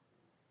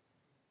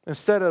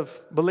 Instead of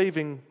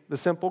believing the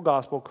simple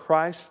gospel,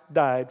 Christ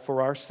died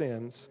for our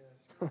sins.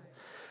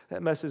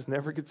 That message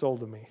never gets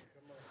old to me.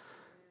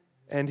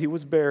 And he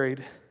was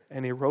buried,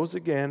 and he rose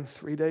again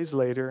 3 days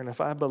later, and if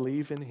I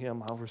believe in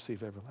him, I'll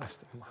receive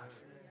everlasting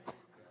life.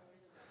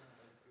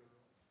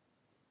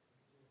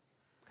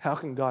 How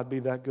can God be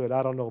that good?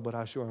 I don't know, but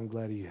I sure am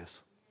glad he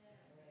is.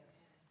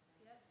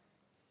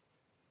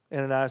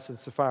 Ananias and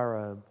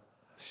Sapphira,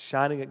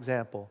 shining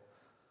example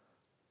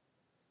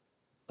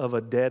of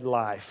a dead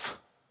life.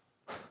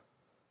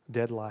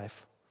 Dead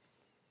life.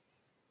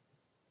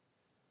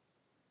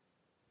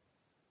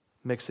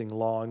 Mixing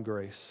law and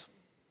grace.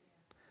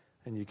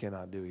 And you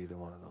cannot do either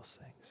one of those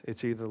things.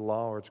 It's either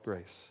law or it's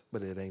grace,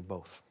 but it ain't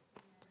both.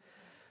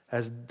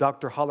 As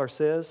Dr. Holler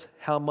says,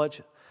 how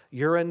much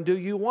urine do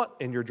you want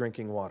in your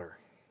drinking water?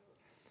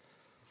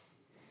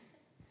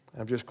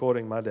 I'm just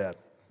quoting my dad.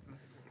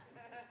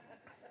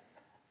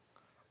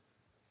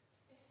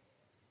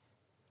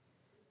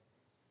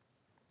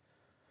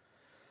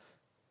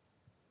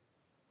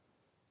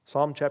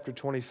 Psalm chapter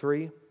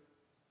 23,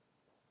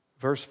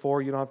 verse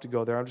 4, you don't have to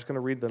go there. I'm just going to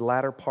read the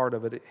latter part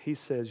of it. He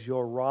says,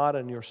 your rod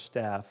and your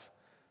staff,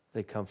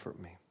 they comfort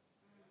me.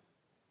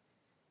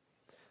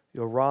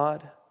 Your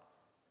rod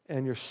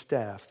and your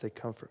staff, they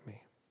comfort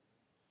me.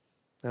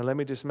 Now let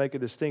me just make a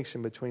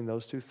distinction between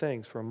those two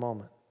things for a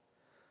moment.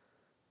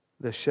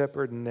 The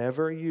shepherd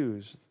never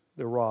used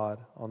the rod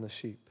on the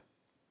sheep.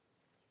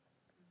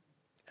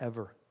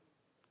 Ever.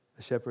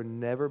 The shepherd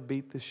never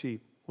beat the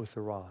sheep with the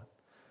rod.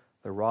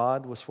 The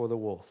rod was for the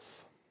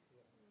wolf.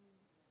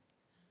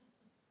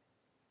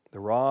 The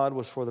rod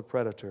was for the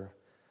predator.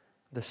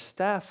 The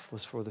staff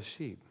was for the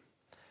sheep.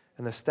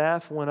 And the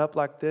staff went up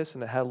like this,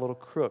 and it had a little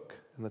crook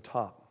in the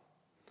top.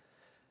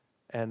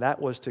 And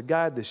that was to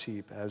guide the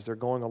sheep. As they're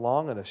going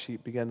along and the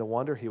sheep began to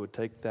wander, he would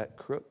take that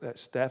crook, that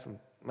staff, and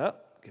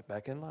get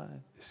back in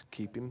line. Just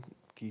keep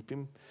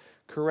him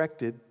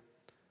corrected,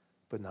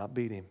 but not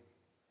beat him.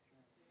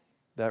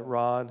 That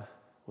rod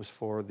was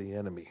for the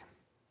enemy.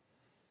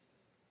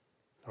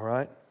 All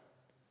right?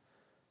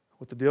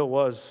 What the deal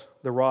was,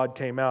 the rod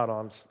came out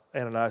on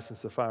Ananias and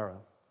Sapphira,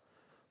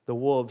 the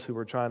wolves who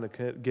were trying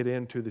to get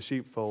into the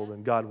sheepfold,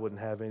 and God wouldn't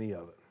have any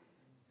of it.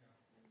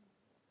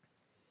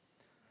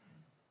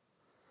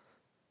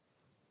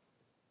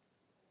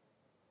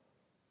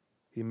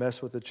 You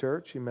mess with the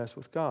church, you mess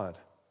with God.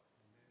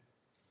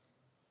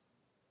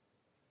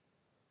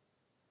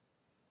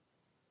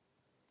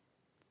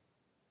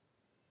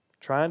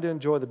 Trying to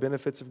enjoy the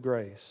benefits of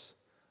grace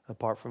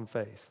apart from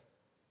faith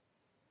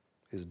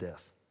is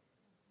death.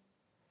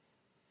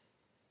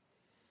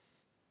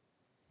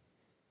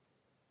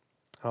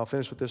 I'll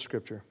finish with this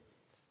scripture.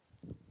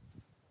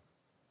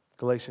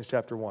 Galatians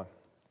chapter 1.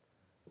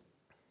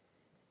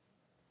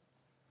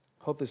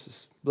 Hope this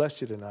has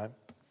blessed you tonight.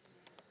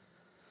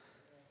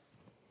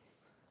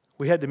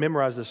 We had to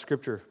memorize this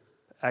scripture,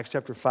 Acts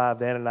chapter 5,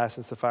 the Ananias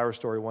and Sapphira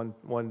story.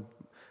 When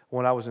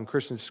I was in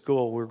Christian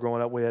school, we were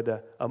growing up, we had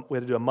to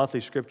do a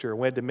monthly scripture,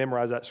 and we had to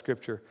memorize that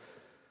scripture.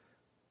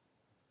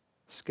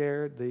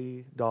 Scared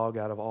the dog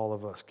out of all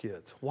of us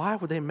kids. Why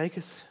would they make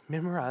us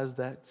memorize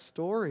that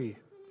story?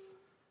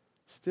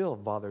 Still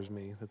bothers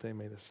me that they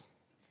made us.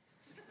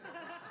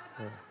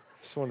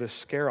 Just wanted to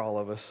scare all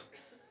of us.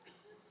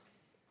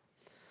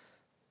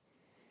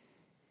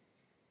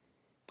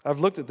 I've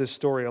looked at this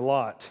story a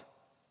lot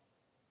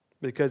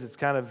because it's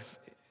kind of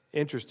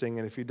interesting,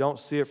 and if you don't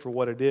see it for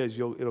what it is,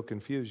 it'll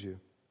confuse you.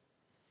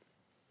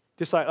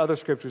 Just like other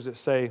scriptures that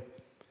say,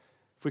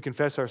 if we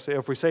confess our sin,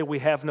 if we say we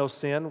have no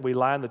sin, we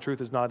lie and the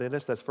truth is not in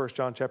us. That's 1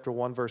 John chapter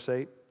 1, verse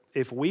 8.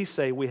 If we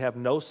say we have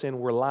no sin,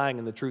 we're lying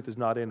and the truth is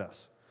not in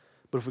us.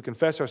 But if we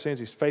confess our sins,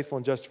 he's faithful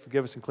and just to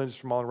forgive us and cleanse us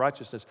from all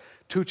unrighteousness.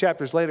 2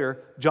 chapters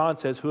later, John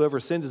says,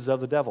 whoever sins is of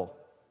the devil.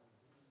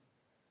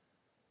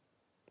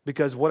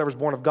 Because whatever's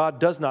born of God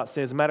does not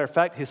sin. As a matter of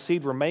fact, his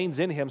seed remains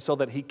in him so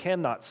that he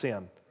cannot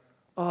sin.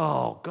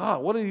 Oh,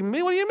 God, what do you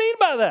mean? What do you mean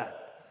by that?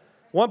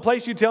 One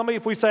place you tell me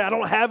if we say I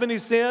don't have any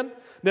sin,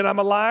 then I'm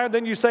a liar.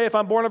 Then you say if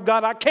I'm born of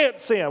God, I can't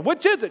sin.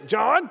 Which is it,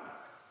 John?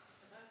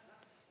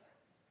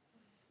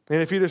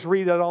 And if you just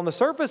read that on the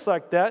surface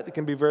like that, it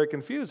can be very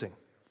confusing.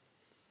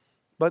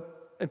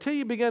 But until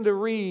you begin to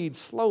read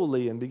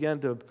slowly and begin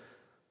to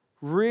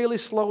really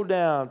slow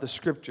down the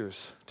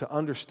scriptures to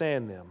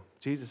understand them,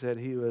 Jesus said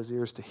he who has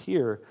ears to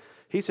hear,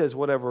 he says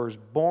whatever is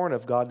born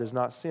of God does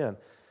not sin.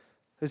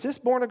 Is this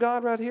born of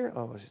God right here?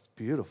 Oh, it's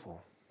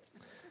beautiful.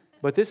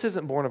 But this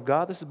isn't born of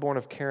God. This is born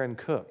of Karen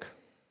Cook.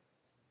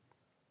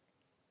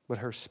 But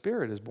her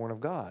spirit is born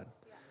of God.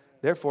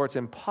 Therefore, it's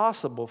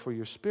impossible for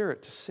your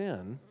spirit to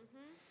sin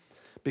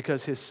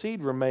because his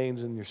seed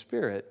remains in your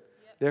spirit.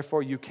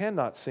 Therefore, you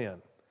cannot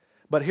sin.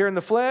 But here in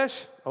the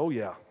flesh, oh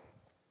yeah.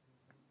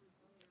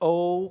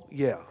 Oh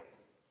yeah.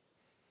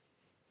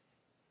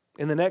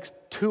 In the next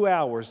 2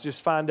 hours,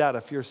 just find out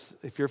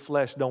if your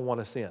flesh don't want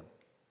to sin.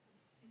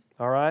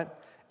 All right?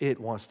 It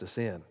wants to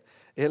sin.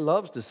 It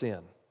loves to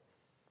sin.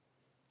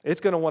 It's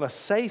going to want to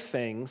say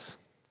things.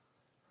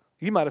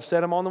 You might have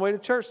said them on the way to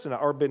church tonight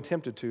or been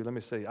tempted to. Let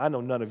me see. I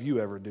know none of you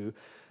ever do,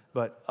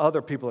 but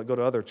other people that go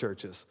to other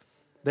churches,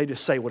 they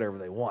just say whatever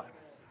they want,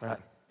 right?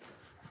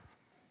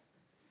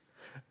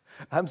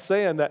 I'm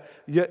saying that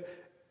your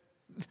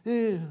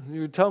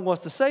tongue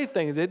wants to say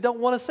things. It don't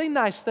want to say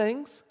nice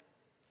things.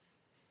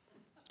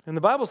 And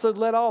the Bible says,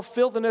 let all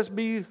filthiness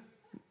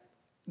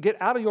get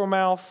out of your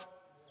mouth.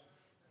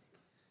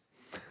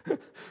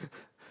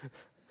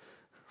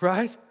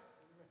 Right?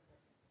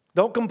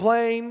 Don't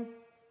complain.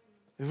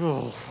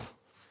 Ugh.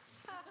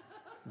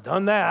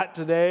 Done that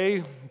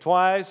today,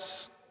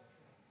 twice.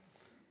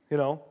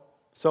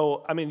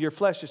 So, your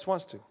flesh just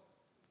wants to.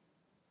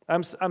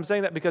 I'm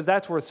saying that because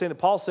that's where it's in.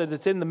 Paul said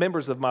it's in the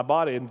members of my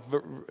body.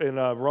 In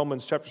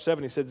Romans chapter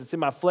 7, he says it's in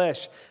my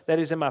flesh. That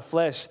is in my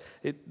flesh.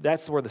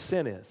 That's where the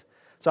sin is.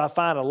 So I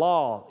find a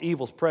law,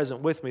 evil's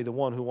present with me, the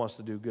one who wants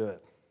to do good.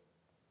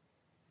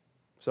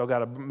 So I've got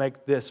to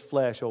make this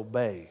flesh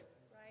obey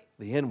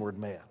the inward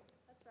man.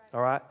 That's right.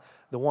 All right?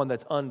 The one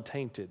that's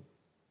untainted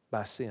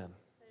by sin.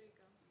 There you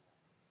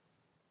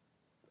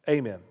go.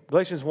 Amen.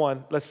 Galatians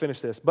 1, let's finish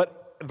this.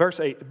 But verse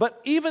 8, but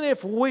even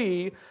if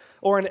we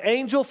or an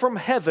angel from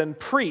heaven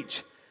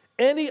preach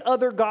any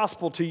other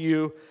gospel to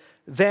you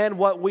than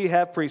what we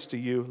have preached to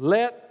you,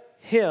 let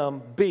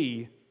him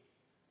be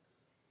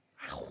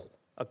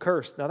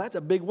accursed. Now that's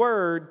a big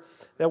word,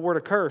 that word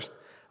accursed.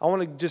 I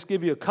want to just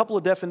give you a couple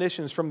of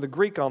definitions from the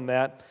Greek on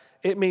that.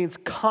 It means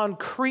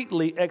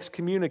concretely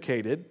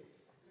excommunicated.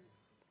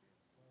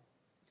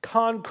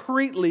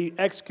 Concretely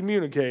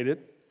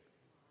excommunicated.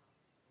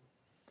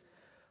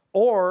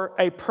 Or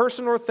a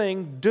person or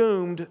thing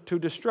doomed to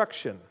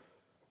destruction.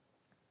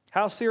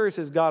 How serious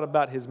is God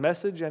about his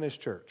message and his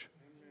church?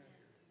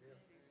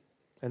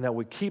 And that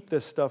we keep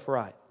this stuff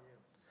right.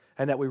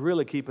 And that we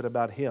really keep it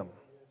about him.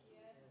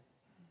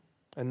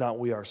 And not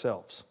we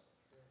ourselves.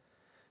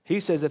 He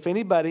says, if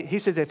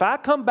I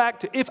come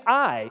back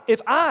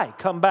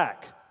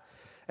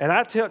and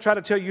I try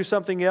to tell you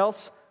something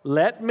else,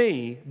 let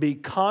me be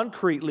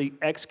concretely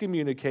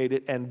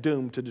excommunicated and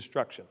doomed to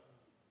destruction.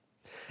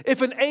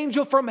 If an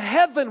angel from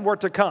heaven were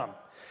to come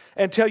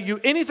and tell you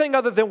anything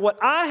other than what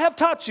I have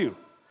taught you,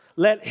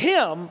 let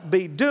him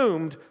be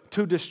doomed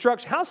to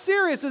destruction. How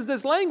serious is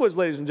this language,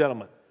 ladies and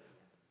gentlemen?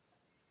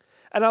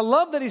 And I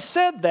love that he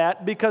said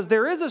that, because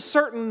there is a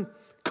certain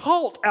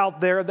cult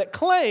out there that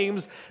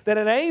claims that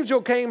an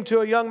angel came to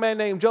a young man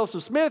named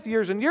Joseph Smith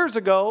years and years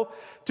ago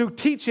to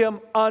teach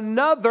him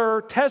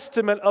another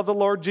testament of the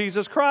Lord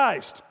Jesus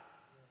Christ.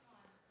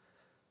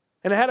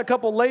 And I had a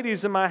couple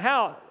ladies in my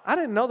house. I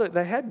didn't know that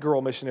they had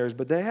girl missionaries,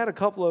 but they had a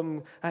couple of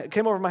them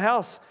came over to my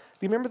house.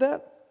 Do you remember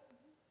that?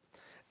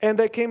 And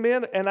they came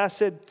in, and I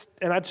said,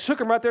 and I took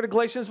them right there to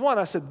Galatians 1.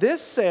 I said,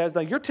 this says,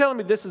 now you're telling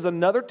me this is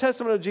another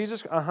testament of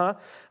Jesus? Uh-huh.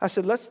 I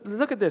said, let's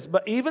look at this.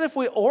 But even if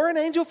or an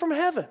angel from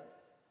heaven,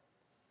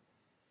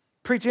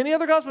 preach any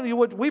other gospel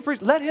we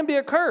preach, let him be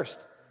accursed.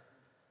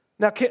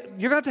 Now,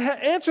 you're going to have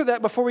to answer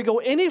that before we go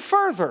any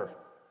further.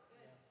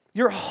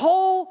 Your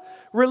whole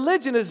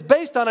religion is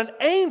based on an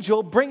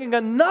angel bringing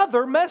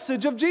another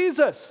message of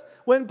Jesus.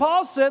 When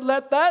Paul said,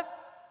 let that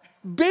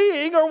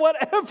being or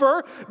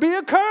whatever be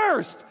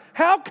accursed.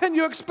 How can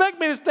you expect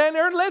me to stand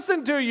there and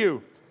listen to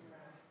you?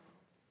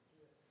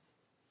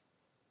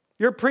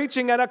 You're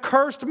preaching an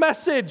accursed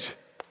message.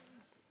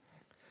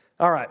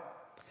 All right.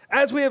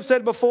 As we have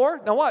said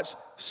before, now watch.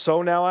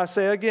 So now I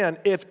say again,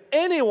 if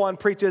anyone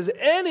preaches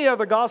any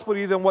other gospel to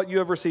you than what you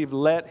have received,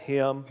 let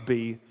him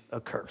be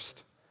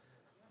accursed.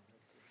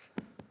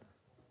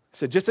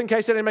 So just in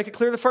case I didn't make it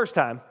clear the first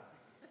time,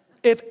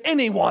 if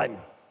anyone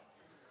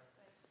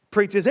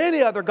preaches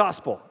any other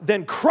gospel,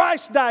 then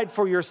Christ died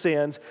for your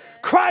sins,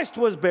 Christ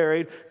was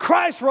buried,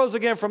 Christ rose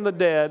again from the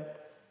dead,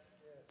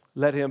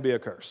 let him be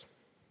accursed.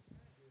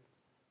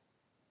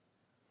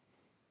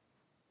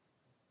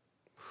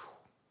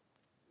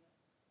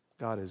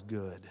 God is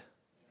good.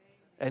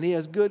 And he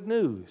has good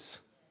news.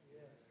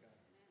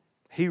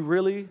 He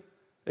really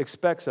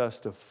expects us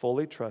to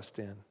fully trust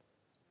in,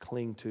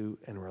 cling to,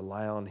 and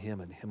rely on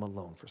him and him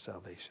alone for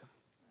salvation.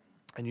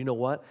 And you know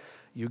what?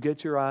 You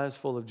get your eyes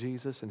full of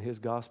Jesus and his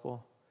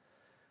gospel,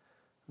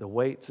 the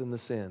weights and the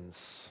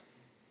sins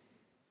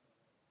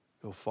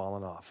go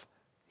falling off.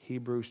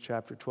 Hebrews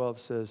chapter 12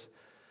 says,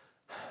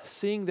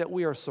 seeing that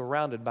we are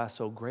surrounded by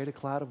so great a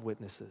cloud of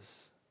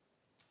witnesses,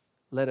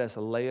 let us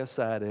lay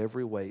aside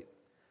every weight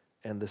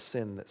and the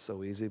sin that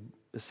so easily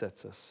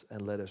besets us,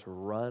 and let us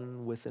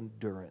run with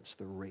endurance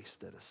the race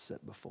that is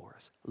set before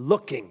us,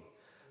 looking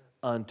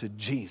unto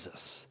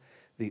Jesus,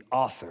 the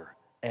author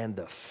and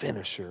the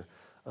finisher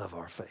of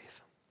our faith.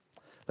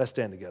 Let's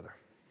stand together.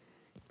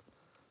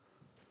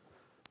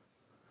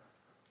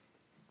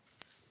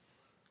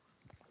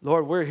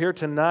 Lord, we're here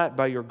tonight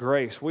by your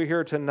grace. We're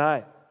here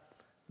tonight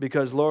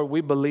because, Lord,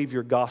 we believe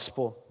your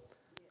gospel.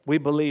 We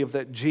believe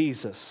that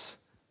Jesus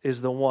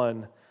is the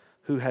one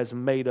who has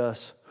made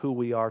us who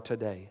we are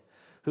today,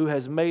 who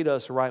has made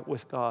us right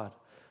with God,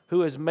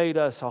 who has made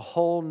us a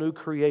whole new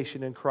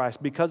creation in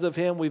Christ. Because of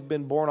him, we've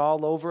been born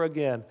all over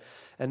again.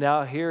 And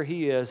now here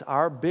he is,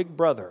 our big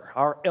brother,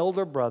 our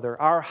elder brother,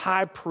 our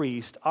high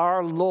priest,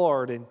 our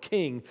Lord and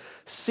King,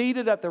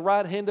 seated at the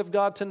right hand of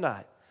God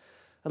tonight.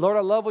 And Lord,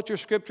 I love what your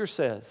scripture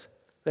says,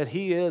 that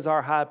he is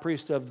our high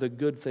priest of the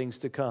good things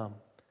to come.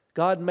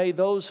 God, may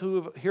those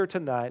who are here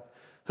tonight,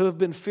 who have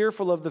been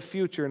fearful of the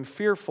future and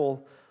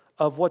fearful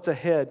of what's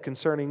ahead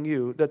concerning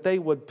you, that they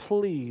would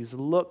please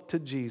look to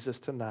Jesus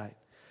tonight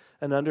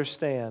and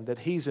understand that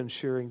he's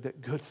ensuring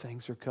that good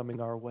things are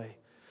coming our way.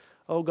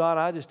 Oh God,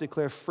 I just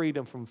declare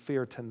freedom from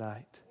fear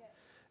tonight.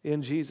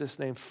 In Jesus'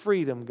 name,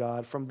 freedom,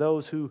 God, from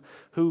those who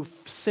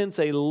sense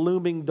a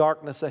looming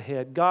darkness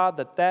ahead. God,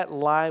 that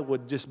lie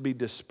would just be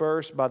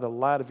dispersed by the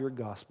light of your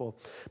gospel,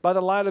 by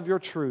the light of your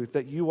truth,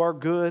 that you are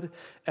good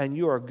and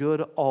you are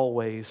good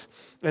always,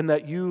 and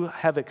that you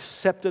have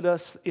accepted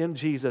us in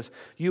Jesus.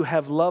 You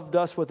have loved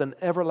us with an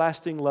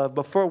everlasting love.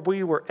 Before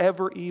we were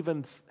ever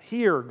even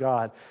here,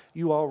 God,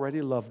 you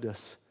already loved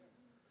us.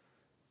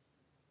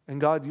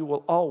 And God, you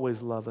will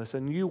always love us,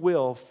 and you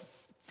will,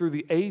 through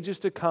the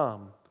ages to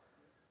come,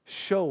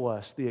 show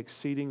us the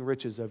exceeding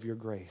riches of your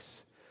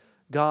grace.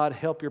 God,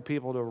 help your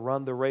people to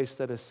run the race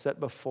that is set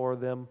before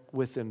them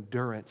with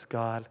endurance,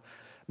 God,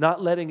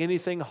 not letting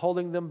anything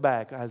holding them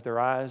back as their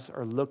eyes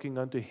are looking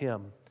unto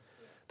Him,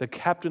 the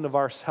captain of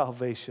our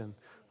salvation,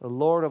 the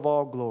Lord of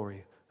all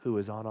glory, who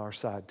is on our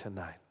side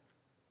tonight.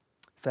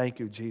 Thank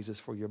you, Jesus,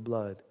 for your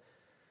blood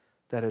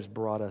that has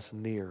brought us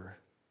near.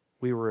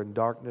 We were in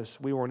darkness.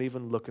 We weren't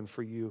even looking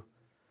for you.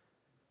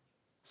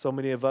 So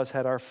many of us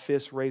had our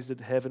fists raised at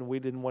heaven. We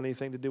didn't want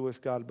anything to do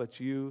with God, but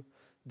you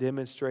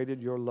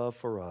demonstrated your love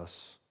for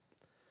us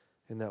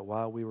in that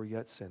while we were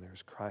yet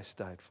sinners, Christ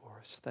died for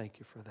us. Thank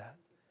you for that.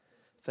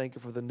 Thank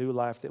you for the new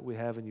life that we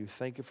have in you.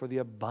 Thank you for the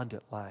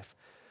abundant life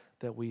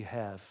that we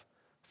have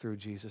through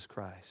Jesus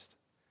Christ.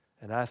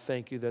 And I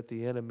thank you that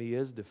the enemy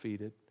is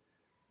defeated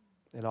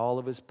and all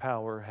of his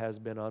power has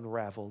been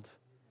unraveled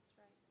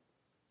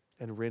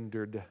and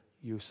rendered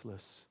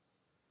useless.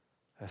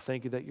 I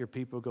thank you that your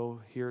people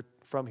go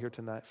from here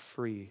tonight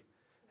free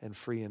and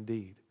free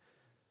indeed.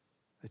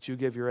 That you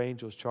give your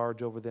angels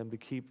charge over them to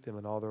keep them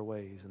in all their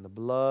ways. And the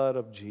blood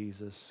of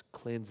Jesus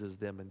cleanses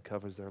them and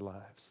covers their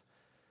lives.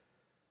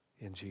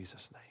 In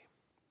Jesus'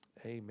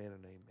 name, amen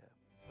and amen.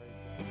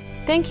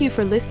 Thank you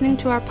for listening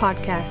to our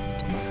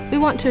podcast. We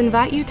want to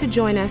invite you to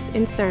join us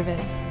in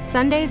service,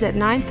 Sundays at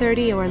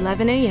 9:30 or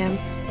 11 a.m.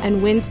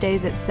 and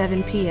Wednesdays at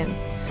 7 p.m.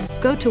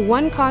 Go to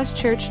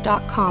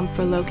onecausechurch.com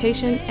for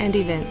location and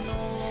events.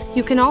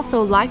 You can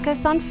also like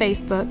us on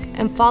Facebook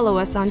and follow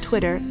us on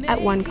Twitter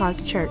at One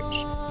Cause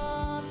Church.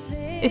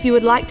 If you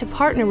would like to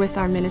partner with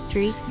our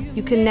ministry,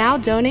 you can now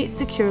donate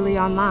securely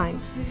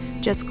online.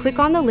 Just click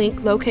on the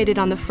link located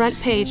on the front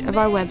page of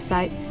our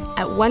website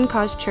at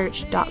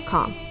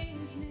onecausechurch.com.